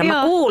opettelin. Ja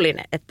mä kuulin,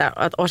 että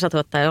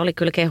osatuottaja oli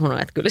kyllä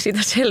kehunut, että kyllä siitä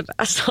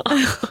selvää saa.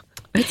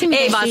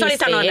 Ei vaan, se oli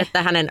sanonut,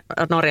 että hänen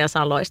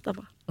norjansa on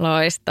loistava.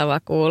 Loistava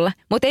kuulla.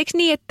 Mutta eikö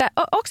niin, että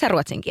onko sä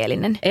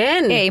ruotsinkielinen?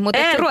 En. Ei, mutta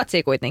ehkä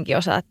ruotsia kuitenkin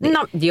osaat. Niin.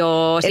 No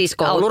joo, siis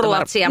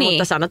kouluruotsia,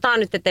 mutta sanotaan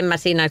nyt, että en mä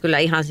siinä kyllä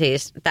ihan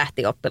siis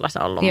tähtioppilas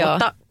ollut.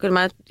 Mutta kyllä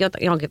mä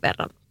jonkin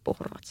verran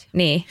puhun ruotsia.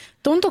 Niin.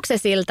 Tuntuuko se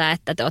siltä,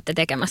 että te olette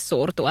tekemässä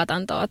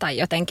suurtuotantoa tai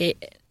jotenkin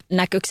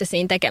näkyykö se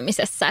siinä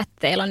tekemisessä, että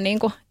teillä on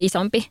niinku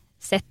isompi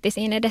setti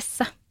siinä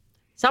edessä?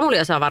 Samuli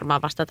osaa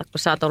varmaan vastata, kun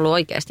sä oot ollut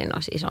oikeasti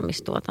noissa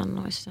isommissa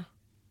tuotannoissa.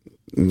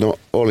 No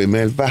oli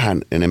meillä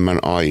vähän enemmän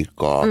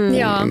aikaa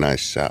kuin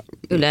näissä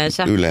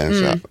yleensä.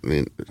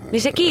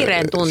 Niin se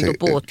kiireen tuntu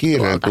puuttuu.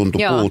 Kiireen tuntu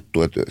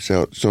puuttuu, että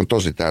se on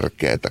tosi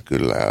tärkeää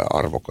kyllä ja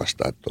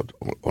arvokasta, että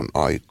on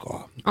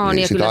aikaa.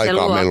 Niin sitä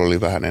aikaa meillä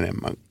oli vähän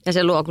enemmän. Ja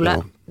se luo kyllä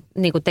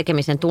niin kuin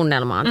tekemisen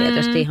tunnelmaan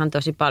tietysti ihan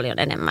tosi paljon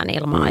enemmän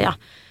ilmaa ja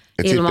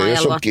sitten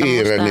jos on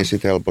kiire, niin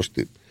sitten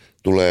helposti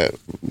tulee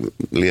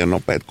liian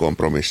nopeita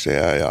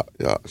kompromisseja ja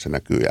se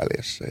näkyy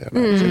jäljessä.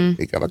 Ja se,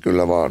 ikävä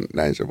kyllä vaan,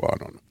 näin se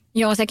vaan on.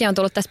 Joo, sekin on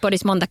tullut tässä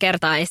podissa monta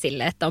kertaa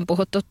esille, että on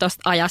puhuttu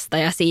tuosta ajasta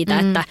ja siitä,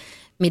 että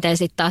miten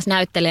sitten taas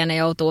näyttelijänä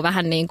joutuu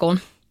vähän niin kuin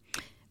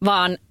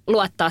vaan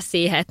luottaa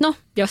siihen, että no,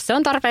 jos se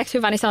on tarpeeksi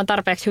hyvä, niin se on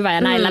tarpeeksi hyvä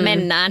ja näillä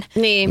mennään.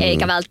 Niin.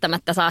 Eikä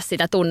välttämättä saa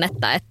sitä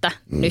tunnetta, että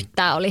nyt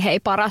tämä oli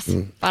paras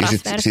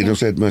versio. Siinä on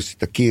se, että myös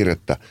sitä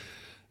kiirettä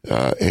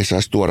ei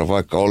saisi tuoda,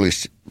 vaikka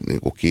olisi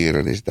niin kuin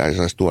kiire, niin sitä ei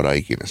saisi tuoda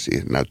ikinä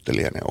siihen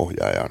näyttelijän ja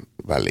ohjaajan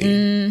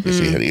väliin ja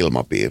siihen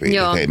ilmapiiriin,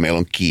 että hei, meillä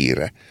on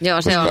kiire.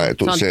 Joo, se on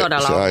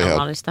todella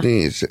ongelmallista,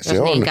 niin,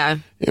 se on, niin käy.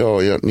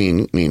 Joo, ja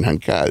niin hän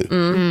käy.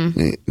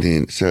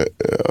 Niin se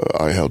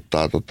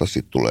aiheuttaa,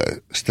 sitten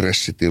tulee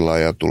stressitila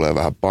ja tulee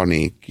vähän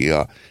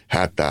paniikkia,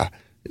 hätä,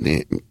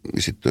 niin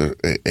sitten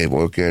ei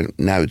voi oikein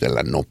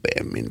näytellä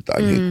nopeammin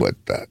tai niin kuin,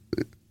 että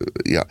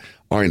ja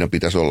aina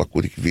pitäisi olla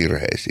kuitenkin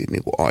virheisiin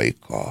niin kuin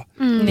aikaa.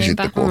 Ja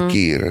sitten kun on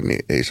kiire,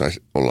 niin ei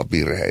saisi olla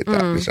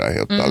virheitä, niin se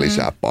aiheuttaa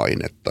lisää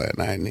painetta ja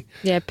näin. Niin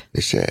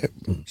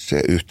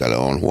se yhtälö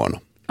on huono.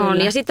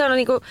 On. Ja sitten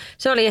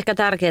se oli ehkä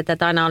tärkeää,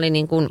 että aina oli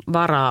niin kuin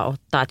varaa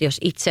ottaa, että jos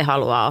itse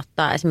haluaa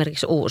ottaa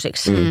esimerkiksi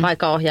uusiksi,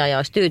 vaikka ohjaaja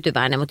olisi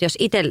tyytyväinen, mutta jos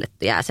itselle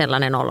jää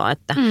sellainen olo,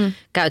 että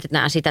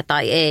käytetään sitä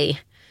tai ei,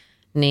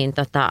 niin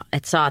että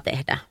saa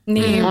tehdä.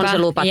 Niinpä. On se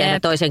lupa tehdä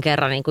toisen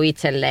kerran niin kuin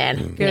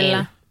itselleen. Kyllä.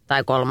 Niin,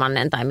 tai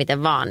kolmannen tai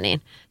miten vaan,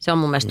 niin se on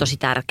mun mielestä tosi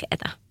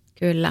tärkeää.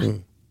 Kyllä.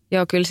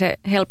 Joo, kyllä se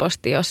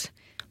helposti, jos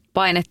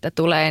painetta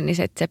tulee, niin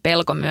se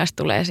pelko myös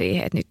tulee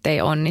siihen, että nyt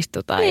ei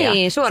onnistuta.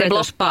 Niin, ja se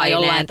blokkaa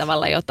jollain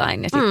tavalla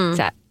jotain ja sitten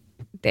sä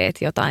teet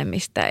jotain,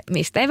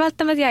 mistä ei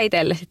välttämättä jää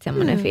itselle sitten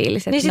semmoinen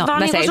fiilis, että niin sit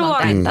vaan niinku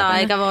suorittaa,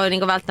 eikä voi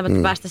niinku välttämättä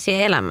päästä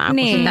siihen elämään,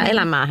 kun sitä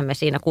elämäähän me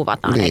siinä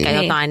kuvataan, eikä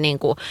jotain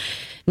niinku,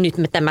 nyt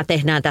tämä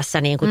tehdään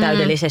tässä niinku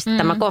täydellisesti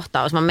tämä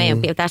kohtaus, vaan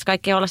meidän pitäisi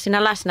kaikki olla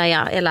siinä läsnä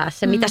ja elää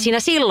se, mitä siinä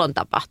silloin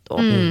tapahtuu.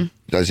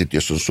 Tai sitten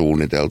jos on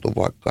suunniteltu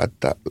vaikka,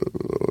 että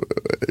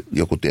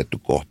joku tietty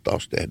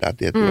kohtaus tehdään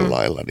tietyllä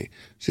lailla, niin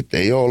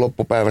sitten ei ole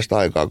loppupäivästä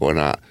aikaa, kun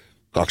enää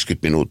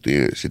 20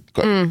 minuuttia,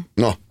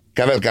 no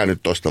kävelkää nyt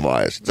tosta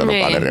vaan ja sitten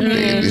sanokaa ne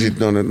repliikit. Niin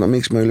sitten on, että no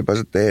miksi me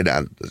ylipäänsä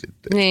tehdään tätä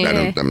sitten. Niin.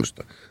 Tämä on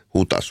tämmöistä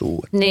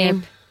hutasua.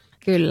 Niin,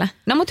 kyllä.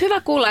 No mutta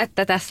hyvä kuulla,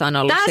 että tässä on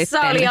ollut tässä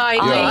sitten. Oli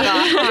aika.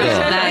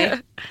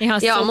 Näin.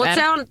 Ihan joo, mutta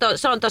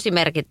se on tosi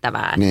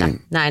merkittävää, että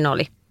näin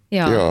oli.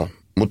 Joo.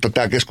 Mutta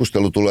tämä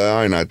keskustelu tulee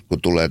aina, että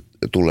kun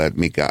tulee, että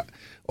mikä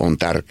on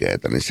tärkeää,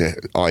 niin se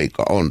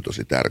aika on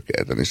tosi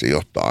tärkeää, niin se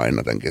johtaa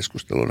aina tämän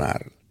keskustelun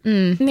äärelle.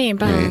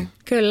 Niinpä,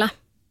 kyllä.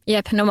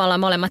 Jep, no me ollaan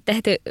molemmat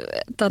tehty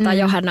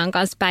Johannan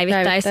kanssa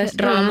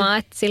päivittäisdraamaa,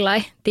 että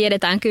sillä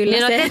tiedetään kyllä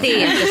niin, se. No te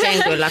tiedätte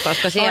sen kyllä,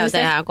 koska siellä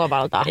tehdään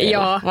kovalta.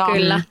 Joo,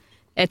 kyllä.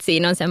 Että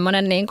siinä on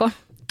semmoinen niinku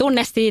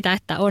tunne siitä,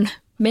 että on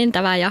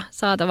mentävä ja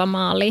saatava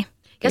maaliin.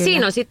 Ja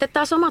siinä on sitten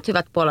taas omat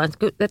hyvät puolet,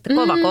 että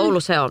kova koulu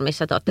se on,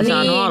 missä te olette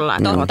saanut olla.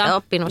 Että olette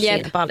oppinut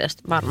siitä paljon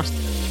varmasti.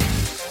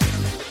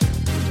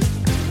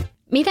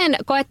 Miten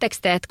koetteko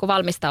te, että kun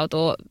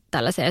valmistautuu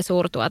tällaiseen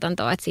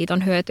suurtuotantoon, että siitä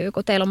on hyötyä,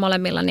 kun teillä on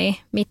molemmilla niin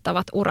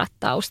mittavat urat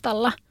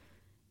taustalla?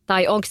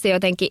 Tai onko se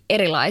jotenkin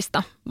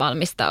erilaista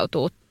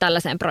valmistautua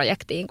tällaiseen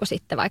projektiin kuin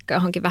sitten vaikka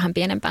johonkin vähän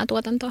pienempään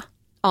tuotantoon?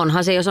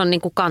 Onhan se, jos on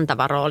niin kuin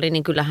kantava rooli,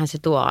 niin kyllähän se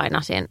tuo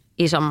aina sen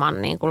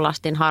isomman niin kuin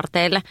lastin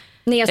harteille.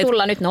 Niin ja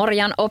sulla nyt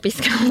Norjan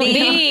opiskelu.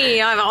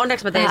 Niin, aivan.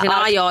 Onneksi mä tein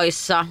siinä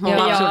ajoissa. Mun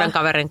lapsuuden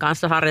kaverin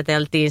kanssa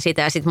harjoiteltiin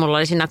sitä ja sitten mulla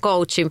oli siinä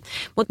coachi.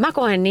 Mutta mä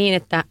koen niin,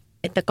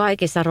 että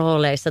kaikissa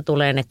rooleissa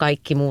tulee ne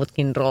kaikki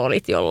muutkin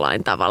roolit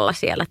jollain tavalla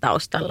siellä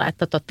taustalla.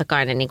 Että totta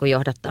kai ne niin kuin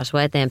johdattaa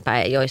sua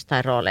eteenpäin ja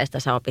joistain rooleista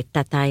sä opit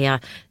tätä ja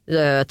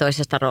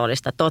toisesta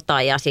roolista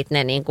ja sitten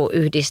ne niin kuin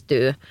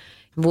yhdistyy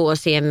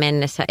vuosien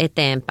mennessä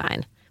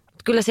eteenpäin.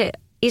 Mutta kyllä se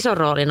ison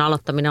roolin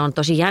aloittaminen on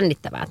tosi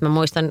jännittävää. Mä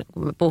muistan,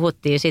 kun me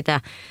puhuttiin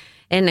sitä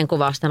ennen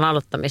kuvausten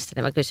aloittamista,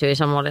 niin mä kysyin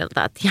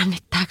Samulilta, että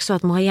jännittääkö sua,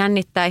 että mua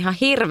jännittää ihan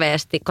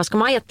hirveästi, koska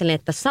mä ajattelin,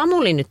 että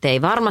Samuli nyt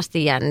ei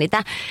varmasti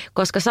jännitä,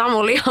 koska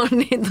Samuli on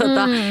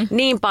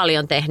niin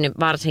paljon tehnyt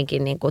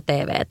varsinkin niin kuin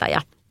TVtä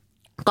ja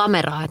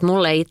kameraa, että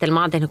mulle itselle,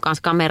 mä oon tehnyt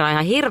myös kameraa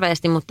ihan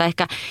hirveästi, mutta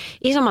ehkä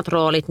isommat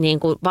roolit niin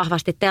kuin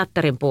vahvasti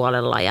teatterin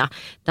puolella ja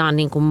tää on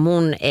niin kuin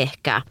mun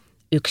ehkä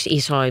yksi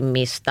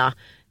isoimmista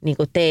niin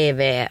kuin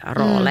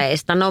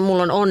TV-rooleista. No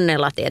mulla on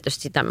Onnella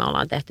tietysti, sitä me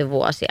ollaan tehty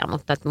vuosia,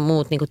 mutta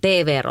muut niin kuin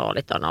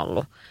TV-roolit on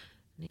ollut,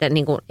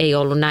 niin kuin ei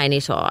ollut näin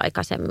isoa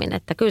aikaisemmin.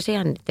 Että kyllä se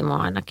jännitti mua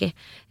ainakin.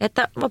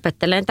 Että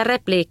opettelen niitä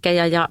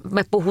repliikkejä ja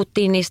me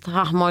puhuttiin niistä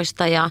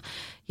hahmoista ja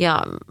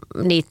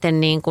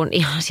niiden niin kuin,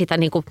 ihan sitä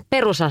niin kuin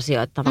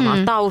perusasioita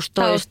tavallaan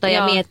taustoista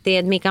ja miettii,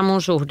 että mikä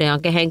mun suhde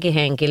on kehenkin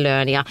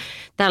henkilöön ja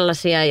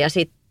tällaisia ja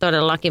sitten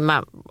todellakin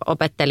mä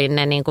opettelin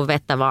ne niin kuin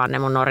vettä vaan ne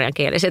mun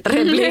norjankieliset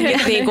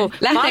repliikit niin kuin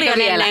paljon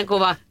vielä? ennen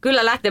kuin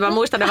kyllä lähtee. Mä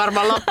muistan ne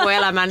varmaan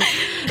loppuelämän.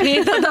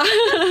 Niin,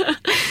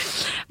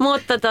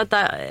 mutta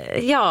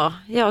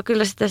joo,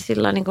 kyllä sitä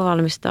sillä niin kuin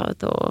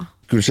valmistautuu.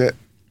 Kyllä se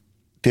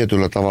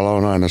tietyllä tavalla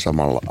on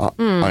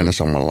aina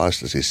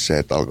samanlaista, siis se,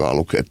 että alkaa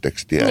lukea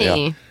tekstiä ja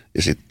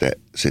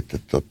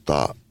sitten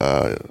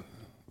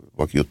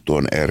vaikka juttu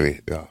on eri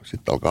ja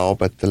sitten alkaa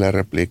opettelemaan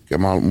repliikkejä.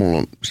 Mulla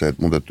on se,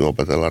 että mun täytyy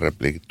opetella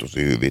repliikit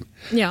tosi hyvin.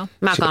 Joo,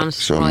 mä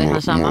kans. Se on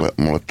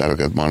mulle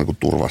tärkeää, että mä oon niin kuin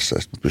turvassa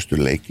ja sitten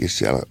pystyn leikkiä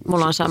siellä.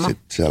 Mulla on sama.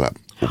 Siellä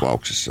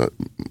kuvauksissa mä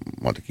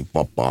oon jotenkin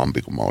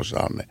vapaampi, kun mä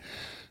osaan ne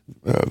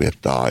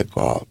viettää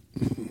aikaa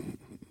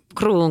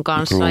kruun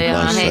kanssa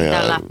ja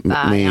heittää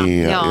läppää.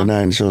 Niin, ja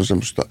näin. Se on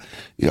semmoista,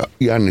 ja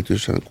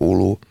jännityshän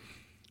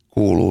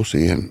kuuluu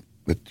siihen,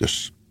 että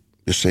jos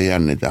se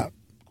jännitä,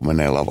 kun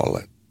menee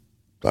lavalle,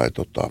 tai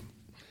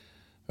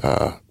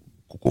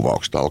kun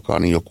kuvaukset alkaa,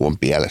 niin joku on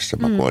pielessä.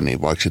 Mä koen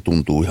niin, vaikka se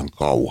tuntuu ihan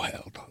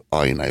kauhealta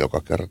aina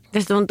joka kerta.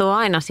 Se tuntuu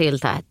aina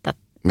siltä, että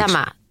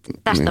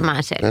tästä mä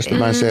en selviä. Tästä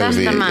mä en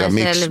selviä ja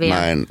miksi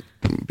mä en,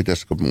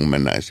 pitäisikö mun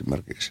mennä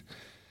esimerkiksi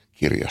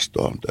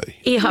kirjastoon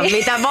töihin. Ihan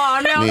mitä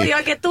vaan, ne oli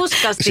oikein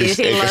tuskastiin siis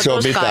silloin, eikä se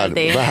ole mitään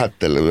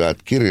vähättelyä,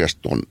 että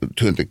kirjaston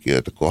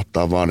työntekijöitä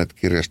kohtaa vaan, että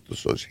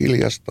kirjastossa olisi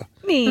hiljasta.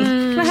 Niin,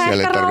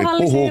 siellä ei tarvitse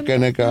puhua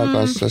kenenkään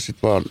kanssa, sit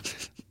vaan.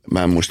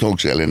 Mä en muista, onko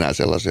siellä enää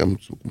sellaisia,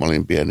 mutta kun mä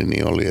olin pieni,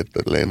 niin oli, että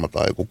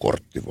leimataan joku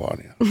kortti vaan.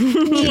 Ja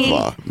sit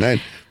vaan.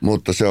 Näin.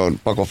 Mutta se on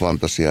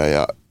pakofantasia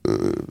ja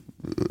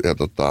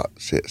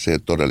se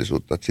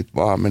todellisuutta, että sit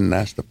vaan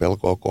mennään sitä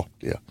pelkoa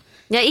kohti.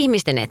 Ja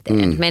ihmisten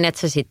eteen. Menet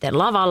sä sitten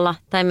lavalla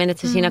tai menet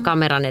sä siinä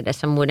kameran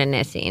edessä muiden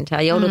esiin.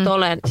 Sä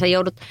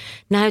joudut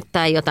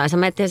näyttää jotain. Sä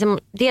menet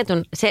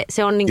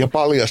se on niinku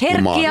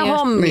herkkiä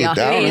hommia. Niin,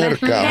 tää on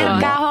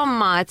herkkää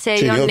hommaa. Että se ei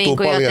siinä ole joutuu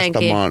niinku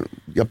paljastamaan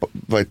jotenkin. ja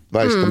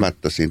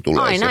väistämättä siinä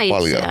tulee aina se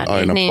paljon.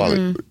 Aina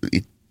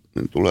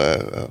tulee,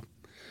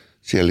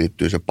 siihen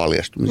liittyy se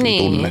paljastumisen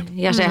tunne.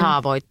 Ja se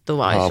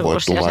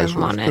haavoittuvaisuus ja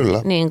semmoinen.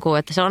 Kyllä. Niin kuin,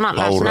 että se on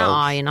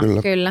läsnä aina.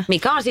 Kyllä.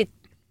 Mikä on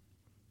sitten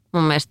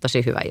mun mielestä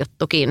tosi hyvä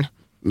juttukin.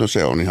 No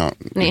se on ihan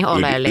niin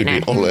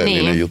oleellinen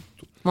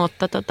juttu.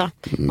 Mutta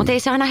mutta ei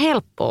se aina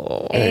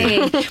helppoa. Ei,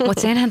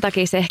 mutta senhän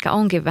takia se ehkä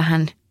onkin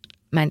vähän,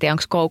 mä en tiedä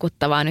onko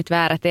koukuttavaa nyt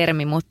väärä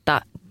termi,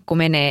 mutta kun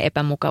menee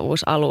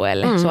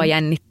epämukavuusalueelle, sua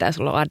jännittää,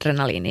 sulla on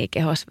adrenaliinia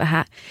kehos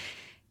vähän,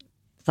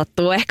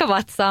 sattuu ehkä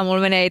vatsaa,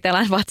 mulla menee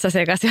itsellään vatsa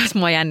sekaisin, jos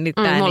mua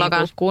jännittää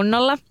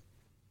kunnolla.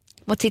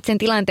 Mutta sitten sen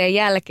tilanteen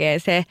jälkeen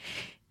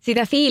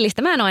sitä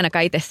fiilistä, mä en ole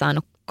ainakaan itse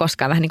saanut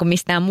koskaan vähän niin kuin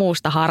mistään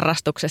muusta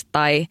harrastuksesta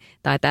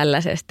tai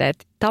tällaisesta.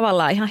 Että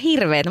tavallaan ihan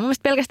hirveetä. Mun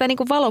mielestä pelkästään niin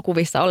kuin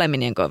valokuvissa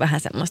oleminen on vähän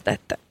semmoista,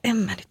 että en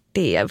mä nyt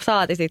tiedä.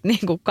 Saati sitten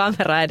niin kuin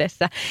kamera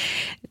edessä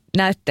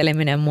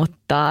näytteleminen,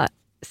 mutta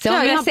se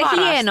on myös se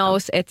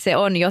hienous, että se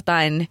on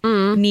jotain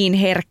niin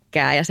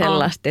herkkää ja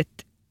sellaista,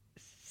 että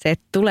se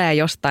tulee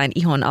jostain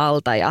ihon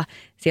alta ja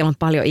siellä on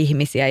paljon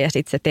ihmisiä ja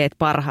sitten sä teet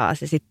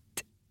parhaasi. Sitten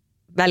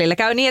välillä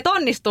käy niin, että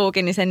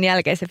onnistuukin, niin sen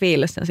jälkeen se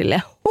fiilis on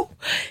silleen,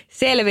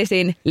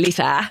 selvisin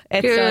lisää.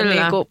 Että se on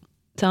niinku,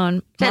 se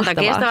on sen mahtavaa.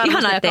 takia sitä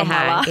varmasti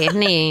tehdäänkin.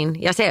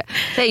 Niin. Ja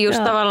se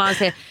just tavallaan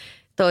se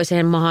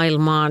toiseen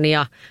maailmaan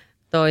ja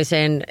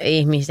toisen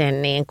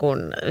ihmisen niin kuin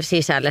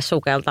sisälle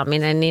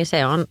sukeltaminen, niin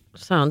se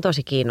on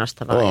tosi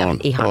kiinnostavaa ja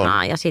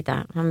ihanaa. Ja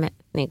sitä me,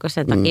 niin kuin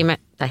sen takia me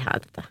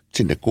tehdään tätä.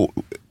 Sinne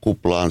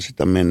kuplaan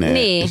sitä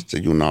menee ja sitten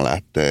se juna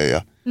lähtee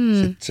ja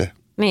sitten se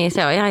niin,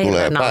 se on ihan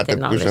tulee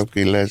nautinnollista.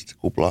 päätepysäkille ja sitten se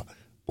kupla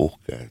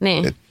puhkee.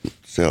 Niin.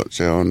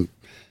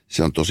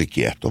 Se on tosi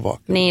kiehtovaa.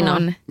 Niin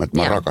on.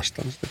 Mä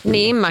rakastan sitä. Kyllä.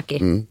 Niin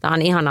mäkin. Tämä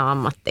on ihana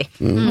ammatti.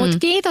 Mutta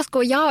kiitos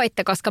kun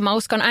jaoitte, koska mä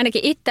uskon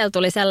ainakin itsellä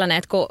tuli sellainen,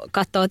 että kun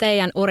katsoo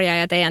teidän uria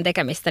ja teidän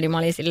tekemistä, niin mä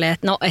olin silleen,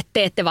 että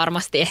te ette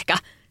varmasti ehkä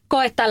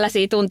koe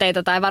tällaisia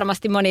tunteita tai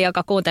varmasti moni,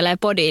 joka kuuntelee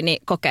podia,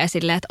 niin kokee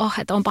silleen, että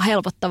että onpa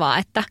helpottavaa,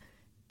 että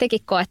tekin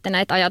koette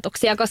näitä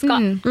ajatuksia, koska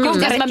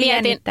just jos mä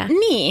mietin,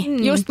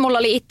 just mulla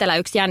oli itsellä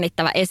yksi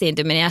jännittävä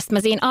esiintyminen ja sitten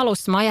mä siinä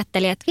alussa mä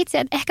ajattelin, että vitsi,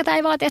 että ehkä tämä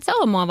ei vaati, että se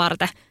on mua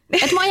varten.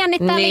 Että mua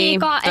jännittää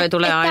liikaa, että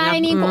tämä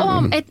ei niinku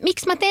ole, että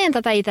miksi mä teen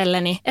tätä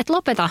itselleni, että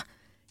lopeta.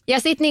 Ja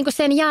sitten niinku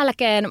sen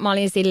jälkeen mä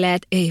olin silleen,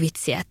 että ei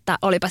vitsi, että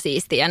olipa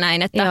siistiä ja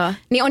näin. Että,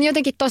 niin on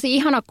jotenkin tosi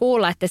ihana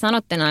kuulla, että te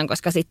sanotte näin,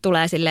 koska sitten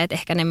tulee silleen, että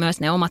ehkä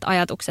ne omat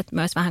ajatukset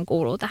myös vähän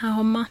kuuluu tähän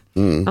hommaan.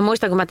 Mä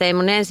muistan, kun mä tein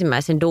mun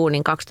ensimmäisen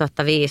duunin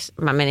 2005,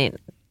 mä menin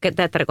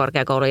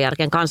teatterikorkeakoulun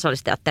jälkeen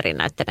Kansallisteatterin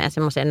näyttelemään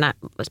semmoiseen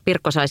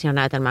Pirkko Saision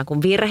näytelmään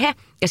kuin Virhe.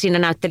 Ja siinä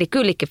näytteli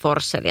Kyllikki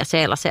Forssell ja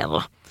Seela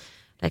Sello,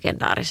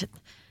 legendaariset.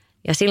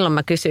 Ja silloin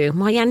mä kysyin,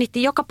 mua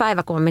jännitti joka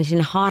päivä, kun mä menin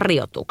sinne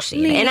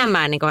harjoituksiin. Niin.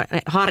 Enemmän niin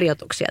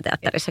harjoituksia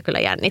teatterissa kyllä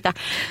jännitä.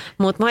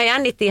 Mutta mua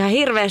jännitti ihan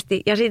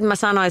hirveästi. Ja sitten mä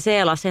sanoin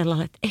Seela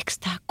Sellolle, että eikö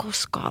tämä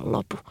koskaan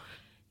lopu?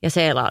 Ja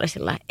Seela oli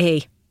sillä,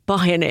 ei,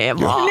 pahenee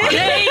vaan.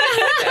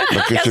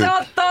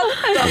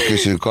 Mä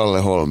kysyin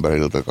Kalle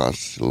Holmbergilta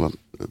kanssa silloin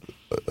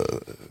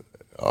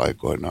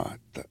aikoinaan,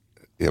 että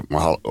ja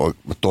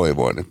mä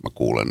toivoin, että mä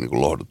kuulen niin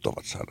kuin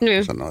lohduttavat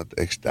sanoa,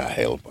 että eikö tämä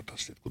helpota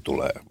sitten, kun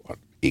tulee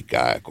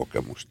ikää ja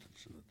kokemusta.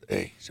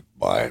 Ei, se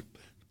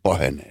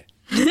pahenee.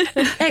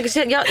 Eikö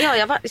se,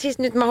 siis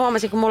nyt mä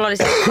huomasin, kun mulla oli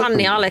se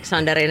Hanni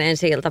Aleksanderin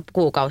ensi-ilta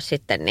kuukausi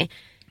sitten, niin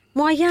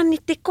mua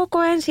jännitti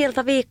koko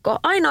ensi-ilta viikkoa.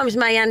 Ainoa, missä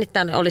mä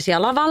jännittänyt, oli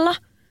siellä lavalla,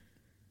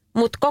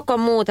 mutta koko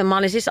muuten mä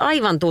olin siis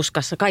aivan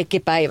tuskassa kaikki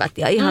päivät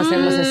ja ihan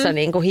semmoisessa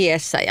niin kuin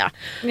hiessä.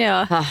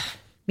 Joo.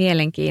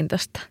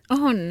 Mielenkiintoista.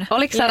 On.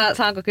 Oliko Sara,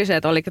 saanko kysyä,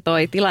 että oliko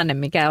toi tilanne,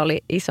 mikä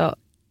oli iso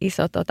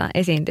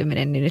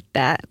esiintyminen, niin nyt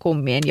tämä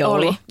Kummien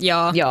joulu? Oli,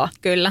 joo,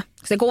 kyllä.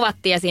 Se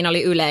kuvattiin ja siinä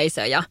oli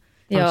yleisö ja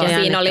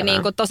siinä oli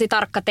niinku tosi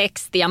tarkka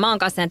teksti ja mä oon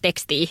kanssa sen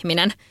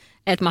teksti-ihminen,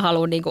 että mä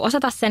haluan niinku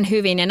osata sen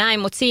hyvin ja näin,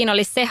 mutta siinä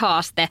oli se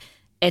haaste,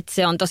 että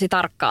se on tosi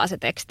tarkkaa se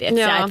teksti,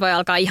 että sä et voi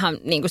alkaa ihan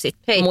niinku sit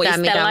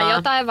muistella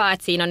jotain, vaan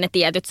että siinä on ne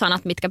tietyt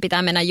sanat, mitkä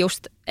pitää mennä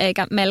just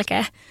eikä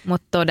melkein.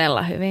 Mutta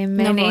todella hyvin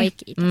meni. No voi,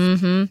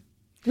 kiitos.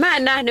 Mä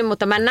en nähnyt,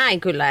 mutta mä näin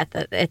kyllä,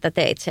 että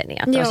teit sen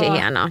ja tosi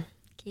hienoa.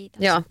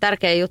 Kiitos. Joo,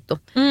 tärkeä juttu.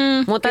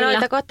 Mutta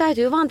noita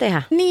täytyy vaan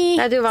tehdä. Niin,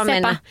 täytyy vaan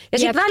mennä. Ja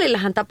sitten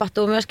välillähän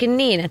tapahtuu myöskin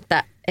niin,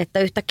 että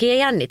yhtäkkiä ei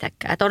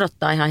jännitäkään. Että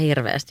odottaa ihan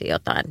hirveästi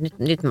jotain.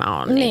 Nyt mä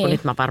oon, niin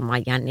nyt mä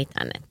varmaan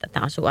jännitän, että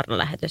tämä on suora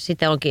lähetys.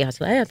 Sitten onkin ihan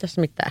sillä, ei ole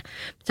tässä mitään.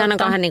 Sehän on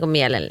kahden niin kuin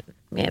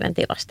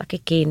mielentilastakin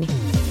kiinni.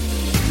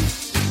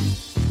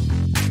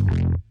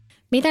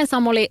 Miten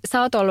Samuli,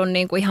 sä oot ollut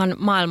niin kuin ihan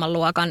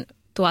maailmanluokan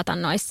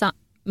tuotannoissa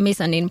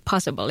Mission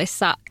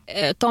Impossibleissa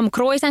Tom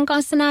Cruisen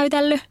kanssa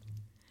näytellyt?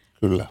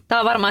 Kyllä.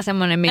 Tämä on varmaan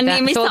semmoinen, mitä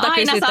sulta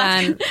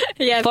kysytään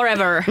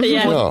forever,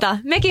 mutta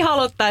mekin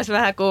haluttaisiin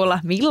vähän kuulla,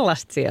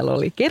 millaista siellä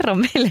oli. Kerro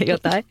meille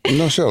jotain.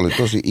 No se oli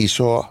tosi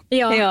isoa.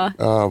 Joo.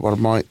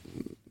 Varmaan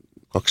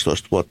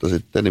 12 vuotta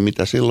sitten, niin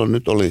mitä silloin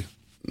nyt oli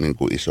niin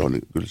kuin iso,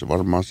 niin kyllä se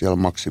varmaan siellä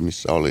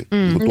maksimissa oli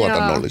niin kuin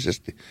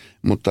tuotannollisesti.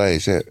 Mutta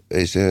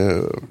ei se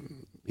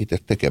itse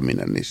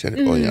tekeminen, niin se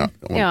on,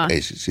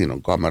 ei, siinä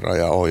on kamera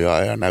ja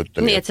ohjaaja ja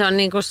näyttelijä. Niin, että se on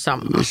niin kuin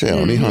sama. Niin se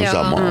on ihan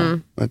sama,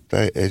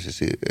 että ei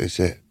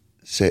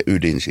se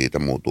ydin siitä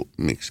muutu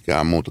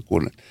miksikään muuta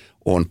kuin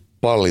on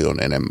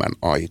paljon enemmän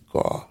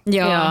aikaa.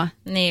 Joo.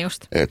 Niin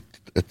just.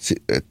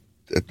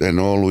 Et en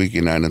ole ollut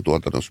ikinäinen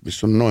tuotannossa,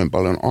 missä on noin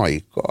paljon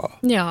aikaa,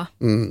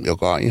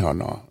 joka on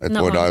ihanaa. Että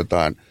voidaan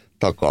jotain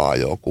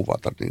takaa-ajoa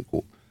kuvata niin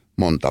kuin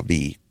monta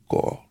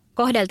viikkoa.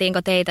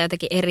 Kohdeltiinko teitä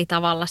jotenkin eri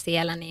tavalla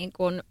siellä niin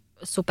kuin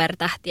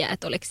supertähtiä,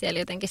 että oliko siellä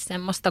jotenkin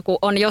semmoista, kun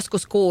on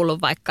joskus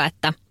kuullut vaikka,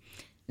 että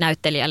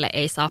näyttelijälle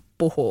ei saa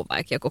puhua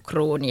vaikka joku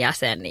crewn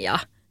jäsen ja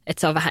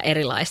että se on vähän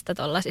erilaista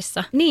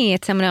tollasissa. Niin,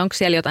 että semmoinen, onko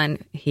siellä jotain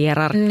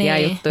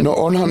hierarkia-juttuja? No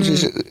onhan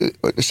siis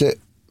se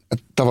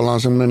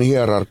tavallaan semmoinen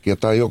hierarkia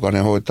tai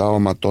jokainen hoitaa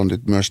omat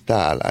tontit myös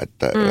täällä,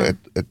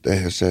 että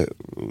eihän se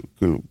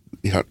kyllä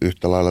ihan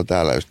yhtä lailla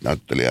täällä, jos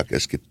näyttelijä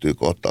keskittyy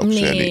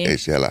kohtaukseen, niin ei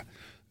siellä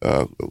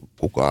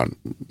kukaan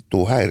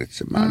tuu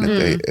häiritsemään.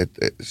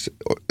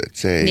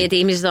 Se ei, niin, että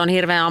ihmiset on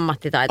hirveän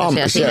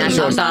ammattitaitoisia siinä,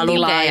 se osaa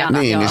lukea.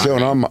 Niin se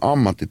on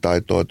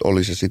ammattitaito, että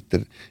oli se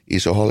sitten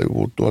iso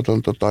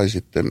Hollywood-tuotanto tai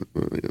sitten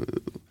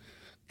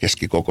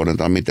keskikokoinen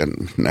tai miten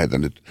näitä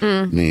nyt,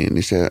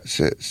 niin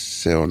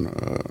se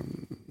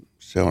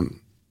on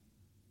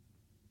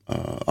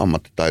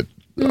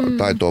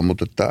ammattitaitoa,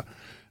 mutta että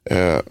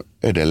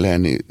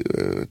edelleen, niin,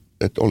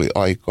 että oli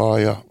aikaa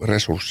ja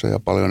resursseja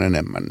paljon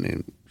enemmän,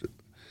 niin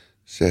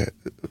se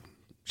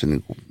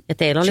niin kuin ja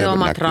teillä oli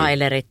omat näkyy.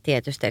 Trailerit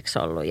tietysti, eikö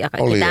ollut? Ja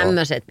kaikki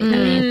tämmöiset, mitä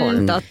niin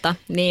kuin, totta,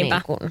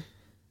 niinpä.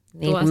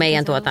 Niin kuin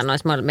meidän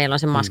tuotannoissa, meillä on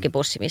se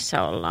maskipussi,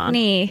 missä ollaan.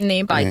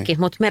 Niin kaikki,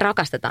 mutta me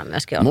rakastetaan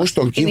myöskin olla.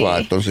 Musta on kiva,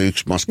 että on se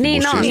yksi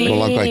maskipussi, niin, me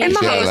ollaan kaikki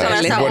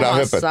siellä, niin voidaan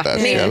höpöttää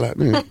siellä.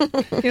 Niin.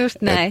 Just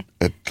näin.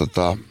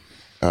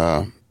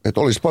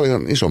 Että olisi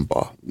paljon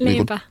isompaa.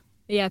 Niinpä,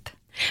 jep.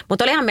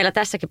 Mutta olihan meillä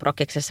tässäkin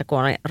prokiksessa, kun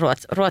oli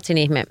Ruotsin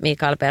ihme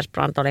Mikael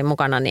Persbrandt oli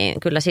mukana, niin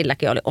kyllä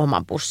silläkin oli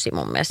oma bussi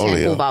mun mielestä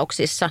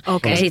kuvauksissa.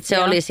 Okay, ja sitten se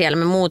oli siellä,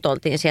 me muut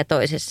oltiin siellä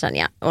toisissaan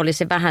ja oli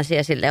se vähän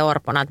siellä sille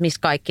orpona, että missä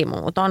kaikki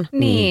muut on.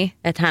 Niin.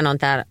 Että hän on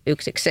täällä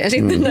yksikseen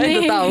sitten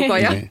näitä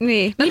taukoja.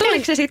 Niin. No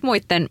tuliko se sitten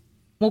muiden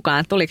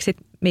mukaan? Tuliko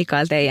sitten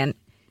Mikael teidän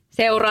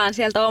seuraan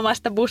sieltä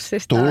omasta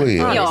bussista? Tuli,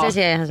 joo. Se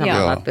siellä ihan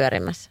samalla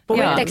pyörimässä.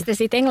 Puhuitteko te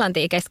siitä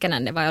englantia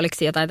keskenänne vai oliko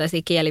jotain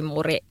tällaisia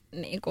kielimuuri?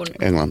 Niin kun...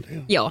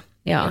 Englantia.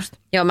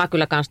 Joo, mä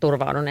kyllä kans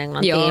turvaudun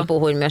englantiin. Joo.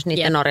 Puhuin myös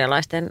niiden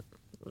norjalaisten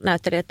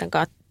näyttelijöiden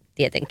kanssa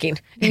tietenkin.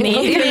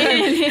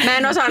 Niin. Mä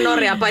en osaa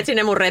norjaa, paitsi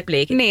ne mun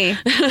repliikit. Niin.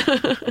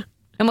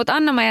 No mutta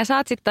Anna-Maija, sä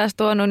oot sitten taas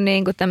tuonut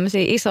niinku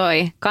tämmöisiä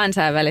isoja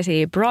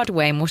kansainvälisiä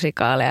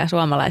Broadway-musikaaleja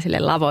suomalaisille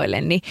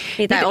lavoille.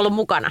 Niitä ei ollut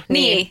mukana.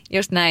 Niin,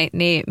 just näin.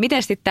 Niin,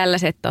 miten sitten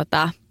tällaiset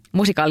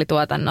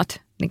musikaalituotannot,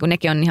 niin kun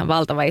nekin on ihan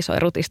valtava isoja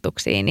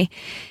rutistuksia, niin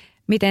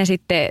miten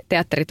sitten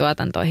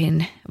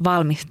teatterituotantoihin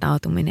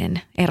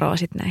valmistautuminen eroaa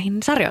sitten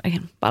näihin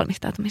sarjoihin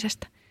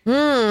valmistautumisesta?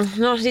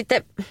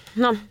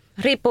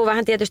 Riippuu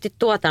vähän tietysti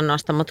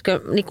tuotannosta, mutta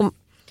kyllä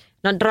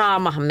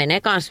draamahan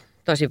menee kans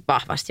tosi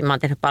vahvasti. Mä oon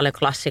tehnyt paljon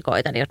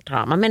klassikoita, niin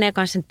draama menee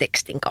kans sen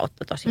tekstin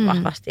kautta tosi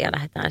vahvasti ja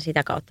lähdetään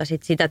sitä kautta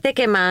sitä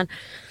tekemään.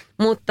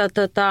 Mutta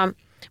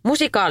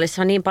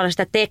musikaalissa on niin paljon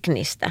sitä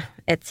teknistä,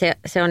 että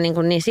se on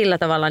niin sillä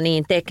tavalla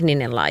niin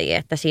tekninen laji,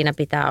 että siinä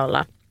pitää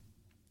olla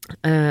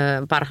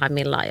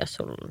parhaimmillaan, jos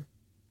sulla on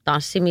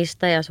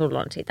tanssimista ja sulla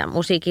on sitä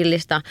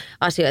musiikillista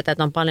asioita,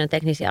 että on paljon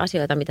teknisiä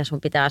asioita, mitä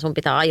sun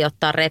pitää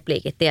ajoittaa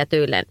repliikit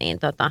tietyille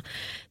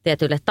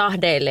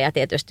tahdeille ja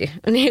tietysti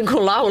niin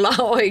kuin laulaa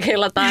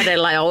oikeilla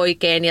tahdeilla ja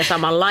oikein ja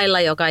samalla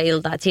lailla joka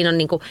ilta. Että siinä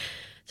on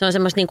se on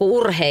semmoista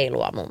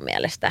urheilua mun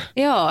mielestä.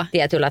 Joo.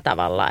 Tietyllä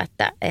tavalla,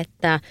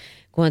 että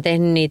kun on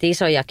tehnyt niitä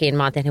isojakin,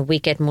 mä oon tehnyt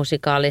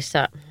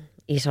Wicked-musikaalissa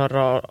ison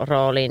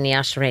roolin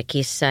ja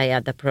Shrekissä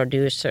ja The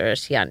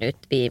Producers ja nyt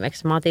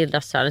viimeksi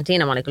Matildassa.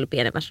 Siinä mä olin kyllä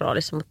pienemmässä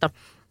roolissa, mutta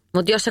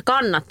jos sä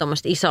kannat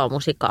tuommoista isoa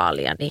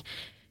musikaalia, niin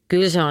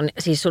kyllä se on,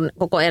 siis sun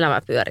koko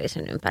elämä pyörii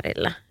sen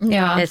ympärillä.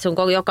 Että sun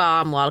joka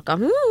aamu alkaa,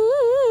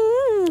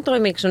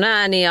 toimiiko sun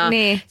ääni ja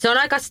se on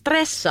aika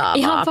stressaavaa.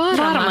 Ihan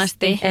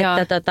varmasti.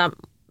 Että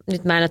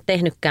nyt mä en ole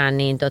tehnytkään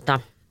niin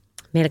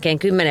melkein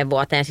 10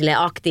 vuoteen sille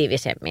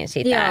aktiivisemmin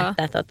sitä,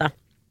 että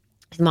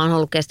mä oon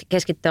ollut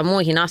keskittyä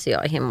muihin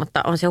asioihin,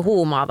 mutta on se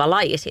huumaava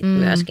laji sitten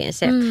myöskin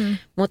se.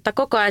 Mutta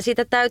koko ajan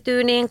siitä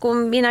täytyy, niin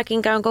kuin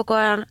minäkin käyn koko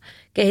ajan,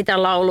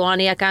 kehitän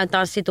lauluani ja käyn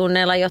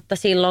tanssitunneilla, jotta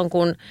silloin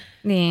kun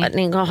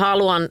niin kuin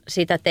haluan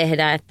sitä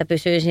tehdä, että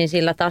pysyisin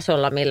sillä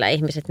tasolla, millä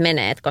ihmiset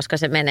menee, koska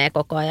se menee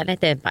koko ajan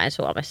eteenpäin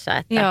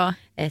Suomessa.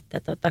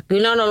 Että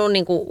kyllä on ollut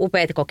niin kuin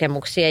upeita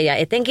kokemuksia ja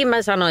etenkin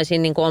mä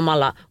sanoisin niin kuin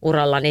omalla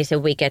urallani se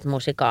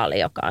Wicked-musikaali,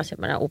 joka on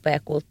semmoinen upea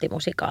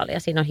kulttimusikaali ja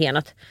siinä on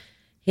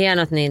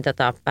hienot niin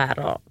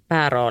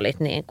pääroolit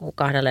niin kuin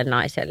 2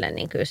 naiselle,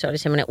 niin kyllä se oli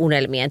semmoinen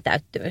unelmien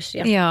täyttymys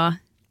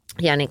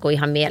ja niin kuin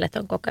ihan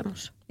mieletön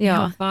kokemus.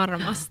 Joo,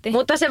 varmasti.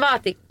 Mutta se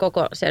vaati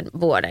koko sen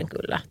vuoden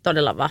kyllä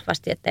todella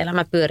vahvasti, että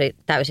elämä pyöri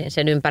täysin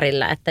sen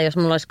ympärillä, että jos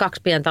mulla olisi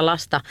 2 pientä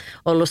lasta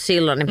ollut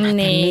silloin, niin mä en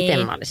tiedä,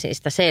 miten mä olisin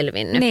sitä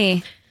selvinnyt.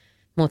 Niin.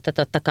 Mutta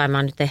totta kai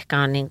mä nyt ehkä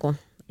on niin kuin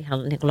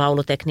ihan niin kuin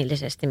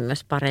lauluteknillisesti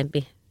myös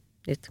parempi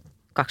nyt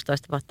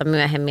 12 vuotta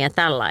myöhemmin ja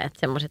tällä, että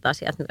semmoiset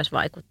asiat myös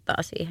vaikuttaa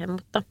siihen,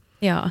 mutta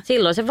Joo.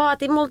 silloin se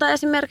vaati multa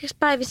esimerkiksi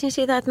päivisin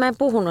siitä, että mä en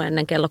puhunut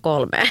ennen kello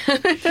 3.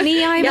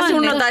 Niin aivan. Ja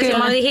sunnuntaisin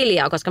mä olin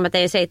hiljaa, koska mä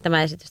tein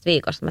 7 esitystä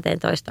viikossa, mä tein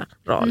toista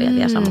roolia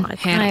vielä samaan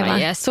aikaan.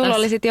 Aivan. Sulla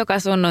oli sitten joka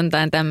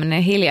sunnuntain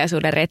tämmöinen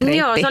hiljaisuuden retriitti.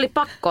 Joo, se oli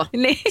pakko.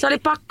 Niin. Se oli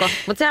pakko,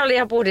 mutta se oli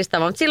ihan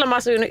puhdistavaa. Mutta silloin mä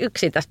asuin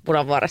yksin tästä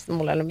Punavuoresta,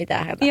 mulla ei ollut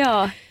mitään hätää.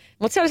 Joo.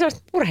 Mutta se oli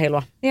sellaista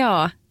urheilua.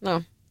 Joo.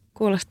 No.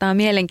 Kuulostaa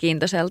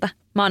mielenkiintoiselta.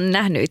 Mä oon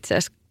nähnyt itse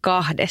asiassa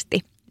 2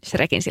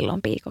 Shrekin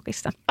silloin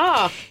Peacockissa.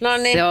 No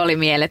niin. Se oli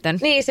mieletön.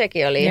 Niin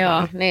sekin oli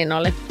ihan. Niin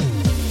oli.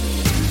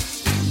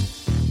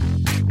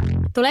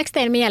 Tuleeko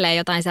teille mieleen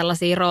jotain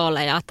sellaisia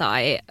rooleja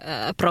tai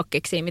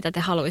prokkiksia, mitä te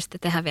haluaisitte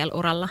tehdä vielä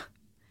uralla?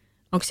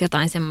 Onko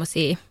jotain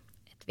semmoisia,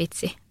 että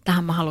vitsi,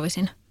 tähän mä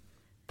haluaisin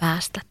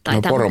päästä?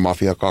 Tai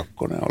Poromafia 2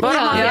 oli.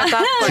 Poromafia 2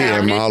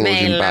 siihen mä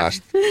haluaisin meillä.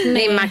 päästä.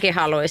 Niin mäkin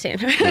haluaisin.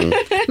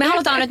 Me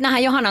halutaan nyt nähdä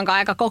Johannan kanssa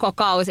aika koko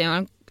kausi.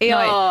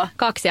 Joo.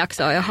 2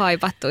 jaksoa on jo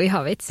haipattu,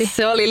 ihan vitsi.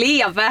 Se oli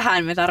liian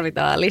vähän, me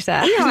tarvitaan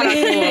lisää. Ihana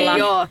kuulla.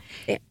 Joo.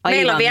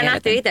 Meillä on vielä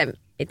nähty itse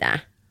mitään.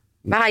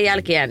 Vähän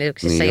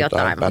jälkijäänyksissä Niin,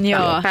 jotain, mutta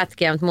Joo.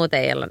 pätkiä, mutta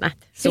muuten ei ole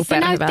nähty. Siis se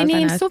näytti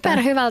niin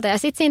superhyvältä ja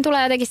sitten siinä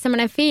tulee jotenkin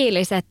semmoinen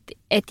fiilis,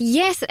 että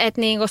jes,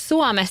 että niinku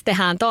Suomessa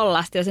tehdään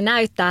tollasta ja se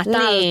näyttää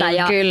tältä. Niin,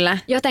 ja kyllä.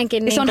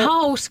 jotenkin se on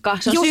hauska,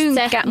 se on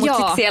synkkä, mutta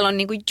sitten siellä on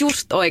niinku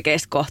just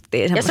oikeassa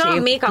kohtia. Ja se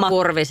on Mika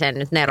Kurvisen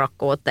nyt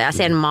nerokkuutta ja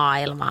sen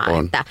maailmaa.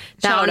 On. Että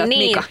tämä on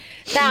niin,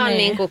 tämä on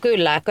niinku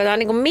kyllä, tämä on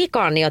niinku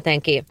Mikan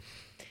jotenkin,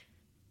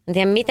 en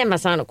tiedä miten mä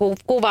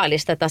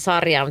kuvailisin tätä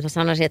sarjaa, mutta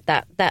sanoisin,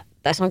 että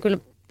tässä on kyllä,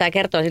 tämä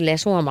kertoo silleen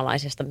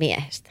suomalaisesta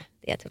miehestä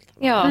tietyllä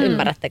tavalla. Joo.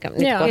 Ymmärrättekö? Nyt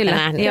kun olette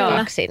nähneet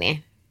 2,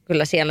 niin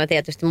kyllä siellä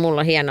tietysti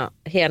mulla on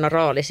hieno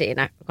rooli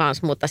siinä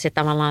kanssa, mutta se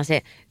tavallaan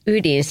se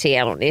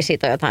ydinsielu, niin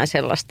siitä on jotain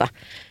sellaista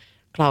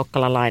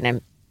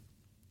klaukkalalainen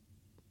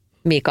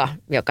Mika,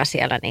 joka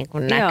siellä niin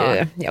kuin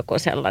näkyy. Joku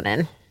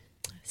sellainen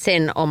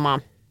sen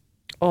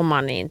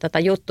oma niin,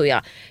 juttu.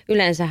 Ja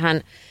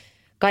yleensähän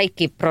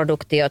kaikki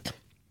produktiot,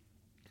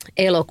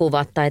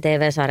 elokuvat tai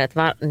TV-sarjat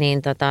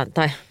niin,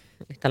 tai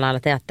yhtä lailla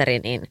teatteri,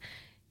 niin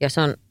jos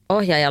on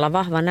ohjaajalla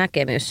vahva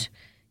näkemys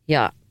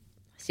ja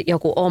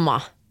joku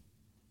oma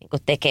niin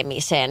kuin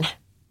tekemisen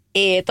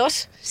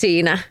eetos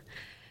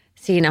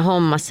siinä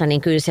hommassa,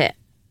 niin kyllä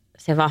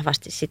se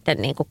vahvasti sitten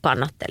niin kuin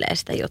kannattelee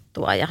sitä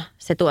juttua ja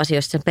se tuo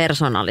sen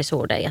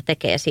persoonallisuuden ja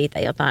tekee siitä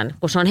jotain.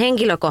 Kun se on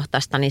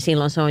henkilökohtaista, niin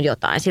silloin se on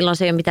jotain. Silloin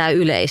se ei ole mitään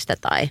yleistä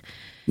tai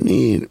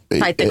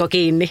saitteko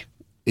kiinni?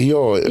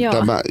 Joo.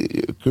 Tämä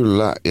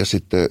kyllä. Ja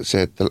sitten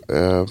se, että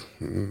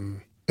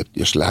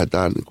jos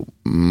lähdetään niin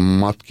kuin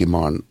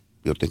matkimaan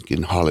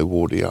jotenkin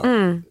Hollywoodia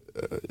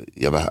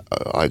ja vähän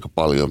aika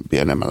paljon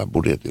pienemmällä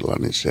budjetilla,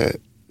 niin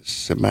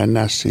se mä en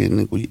näe siinä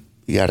niin kuin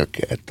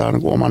järkeä. Että tämä on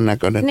niin kuin oman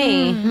näköinen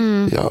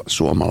ja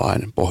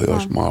suomalainen,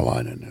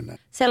 pohjoismaalainen.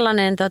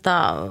 Sellainen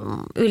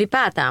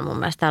ylipäätään mun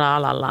mielestä tällä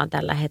alalla on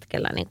tällä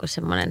hetkellä niin kuin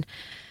semmoinen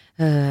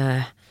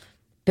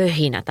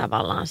pöhinä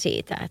tavallaan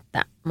siitä,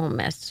 että mun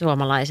mielestä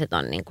suomalaiset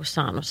on niin kuin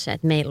saanut se,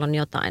 että meillä on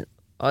jotain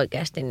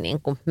oikeasti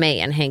niin kuin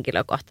meidän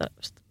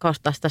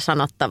henkilökohtaista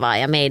sanottavaa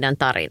ja meidän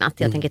tarinat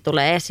jotenkin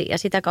tulee esiin. Ja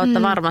sitä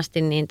kautta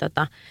varmasti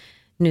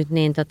nyt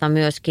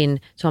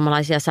myöskin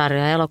suomalaisia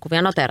sarjoja ja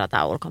elokuvia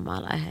noterataan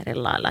ulkomailla ja eri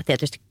lailla.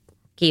 Tietysti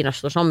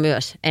kiinnostus on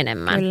myös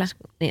enemmän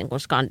niin kuin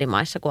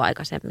Skandimaissa kuin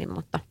aikaisemmin,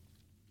 mutta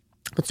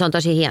se on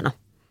tosi hieno.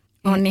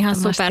 On ihan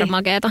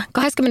supermakeeta.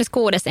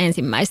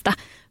 26.1.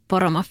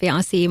 Poromafia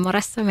on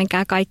Siimoressa.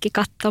 Menkää kaikki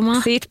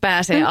katsomaan. Siitä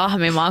pääsee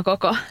ahmimaan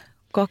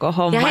koko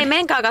homma. Ja hei,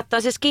 menkää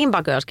katsoa se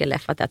Skimba Girlskin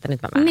leffat, että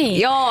nyt mä menen.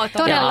 Niin, joo,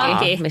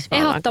 todellakin.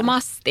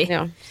 Ehdottomasti.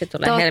 Joo, se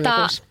tulee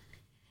helmikuussa.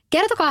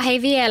 Kertokaa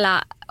hei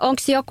vielä,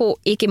 onko joku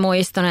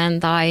ikimuistoinen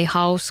tai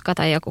hauska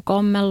tai joku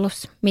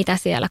kommellus, mitä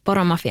siellä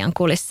Poromafian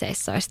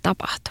kulisseissa olisi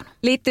tapahtunut?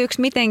 Liittyykö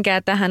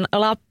mitenkään tähän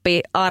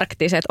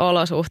Lappi-arktiset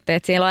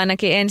olosuhteet? Siellä on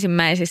ainakin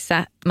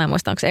ensimmäisissä, mä en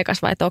muista onko se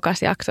ekas vai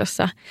tokas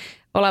jaksossa,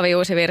 Olavi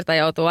Uusivirta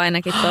joutuu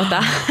ainakin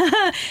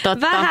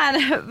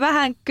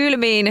vähän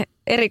kylmiin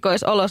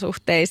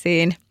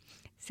erikoisolosuhteisiin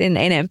sen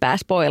enempää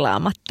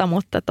spoilaamatta,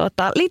 mutta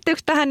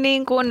liittyykö tähän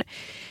niin kuin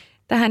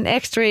tähän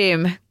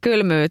extreme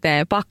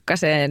kylmyyteen,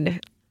 pakkaseen,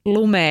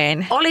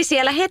 lumeen? Oli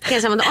siellä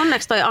hetkensä, mutta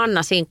onneksi toi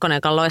Anna Sinkkonen,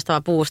 joka on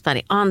loistava puusta,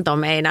 niin antoi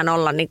meidän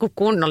olla niin kuin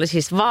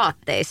kunnollisissa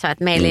vaatteissa.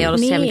 Että meillä ei ollut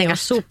siellä mitenkään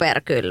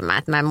superkylmä,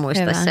 että mä en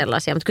muista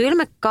sellaisia. Mutta kyllä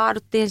me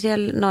kaaduttiin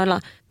siellä noilla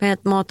meidät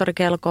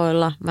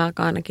moottorikelkoilla. Mä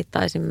ainakin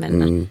taisin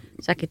mennä.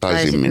 Säkin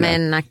taisit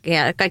mennä.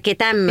 Kaikki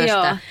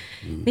tämmöistä.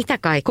 Mitä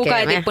kaikkea? Kuka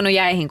ei tippunut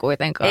jäihin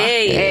kuitenkaan?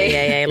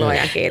 Ei,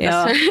 luojan kiitos.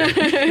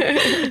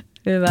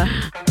 Hyvä.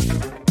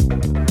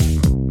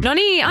 No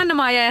niin,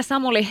 Anna-Maija ja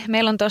Samuli,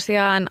 meillä on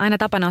tosiaan aina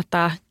tapana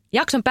ottaa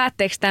jakson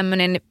päätteeksi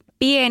tämmöinen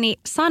pieni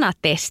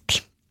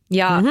sanatesti.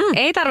 Ja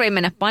ei tarvitse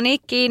mennä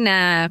paniikkiin,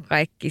 nämä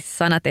kaikki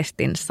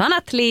sanatestin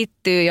sanat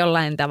liittyy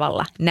jollain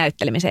tavalla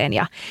näyttelemiseen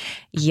ja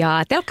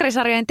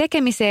telkkarisarjojen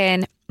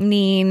tekemiseen,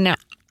 niin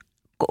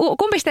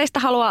Kumpi teistä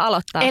haluaa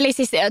aloittaa? Eli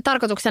siis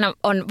tarkoituksena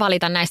on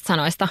valita näistä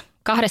sanoista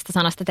 2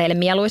 sanasta teille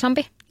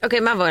mieluisampi.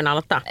 Okei, mä voin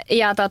aloittaa.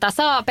 Ja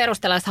saa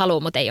perustella, jos haluaa,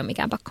 mutta ei ole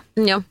mikään pakko.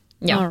 Joo.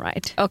 Joo. All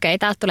right. Okei,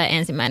 täältä tulee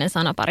ensimmäinen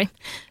sanapari.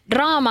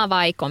 Draama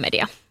vai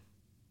komedia?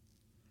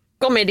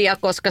 Komedia,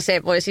 koska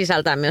se voi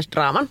sisältää myös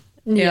draaman.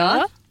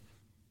 Joo.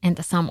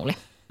 Entä Samuli?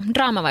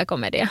 Draama vai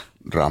komedia?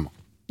 Draama.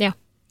 Joo.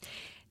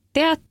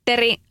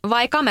 Teatteri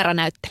vai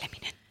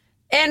kameranäytteleminen?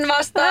 En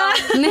vastaa.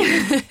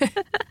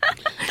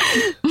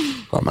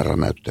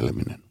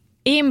 Kameranäytteleminen.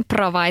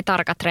 Impro vai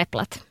tarkat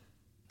replat?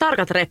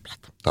 Tarkat replat.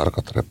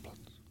 Tarkat replat.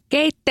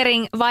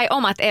 Catering vai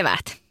omat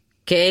eväät?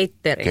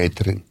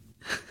 Catering.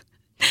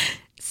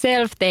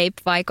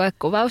 Self-tape vai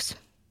koekuvaus?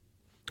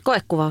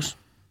 Koekuvaus.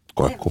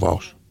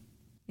 Koekuvaus.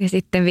 Ja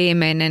sitten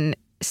viimeinen,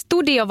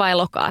 studio vai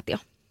lokaatio?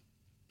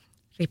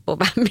 Riippuu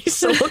vähän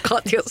missä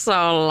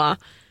lokaatiossa ollaan.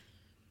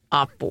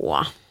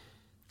 Apua.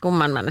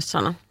 Kumman mä nyt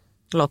sanon?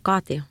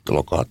 Lokaatio.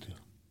 Lokaatio.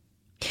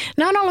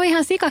 Ne on ollut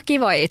ihan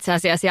sikakivoja itse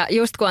asiassa ja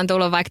just kun on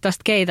tullut vaikka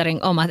tuosta catering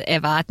omat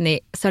eväät,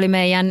 niin se oli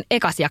meidän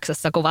ekas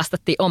jaksossa, kun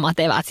vastattiin omat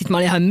eväät. Sitten mä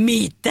olin ihan,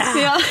 mitä?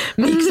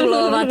 Miksi sulla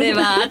on omat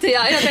eväät?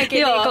 Ja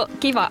jotenkin niinku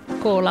kiva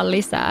kuulla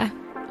lisää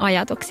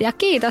ajatuksia.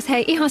 Kiitos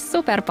hei ihan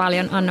super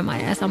paljon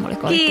Anna-Maija ja Samuli,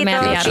 kun olitte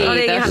meidän vieraana.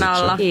 Oli ihana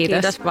olla.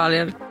 Kiitos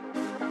paljon.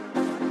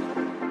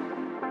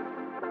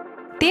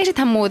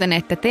 Tiesithän muuten,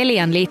 että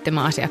Telian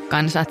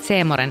liittymäasiakkaan saat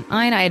Seemoren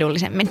aina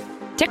edullisemmin.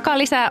 Tsekkaa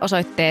lisää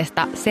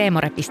osoitteesta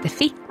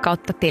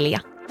seemore.fi/Telia.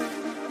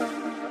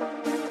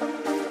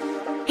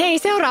 Hei,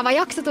 seuraava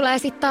jakso tulee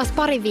sitten taas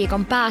parin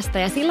viikon päästä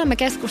ja silloin me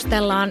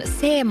keskustellaan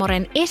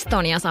Seemoren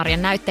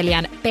Estonia-sarjan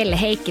näyttelijän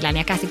Pelle Heikkilän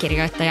ja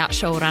käsikirjoittaja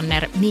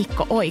showrunner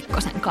Mikko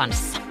Oikkosen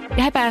kanssa.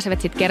 Ja he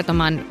pääsevät sitten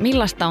kertomaan,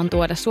 millaista on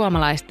tuoda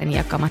suomalaisten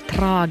jakama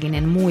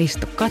traaginen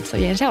muisto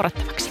katsojien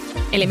seurattavaksi.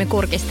 Eli me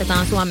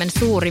kurkistetaan Suomen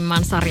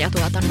suurimman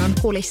sarjatuotannon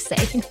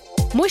kulisseihin.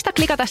 Muista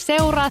klikata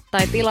seuraa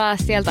tai tilaa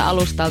sieltä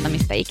alustalta,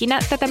 mistä ikinä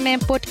tätä meidän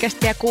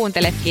podcastia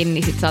kuunteletkin,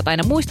 niin sit saat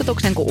aina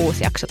muistutuksen, kun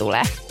uusi jakso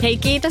tulee. Hei,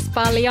 kiitos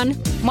paljon.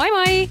 Moi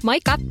moi!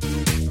 Moikka!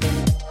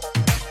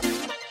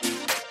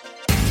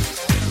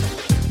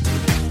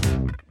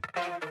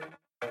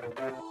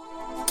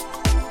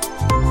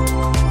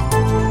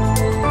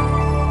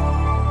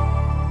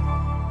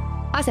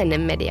 Asenne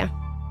Media.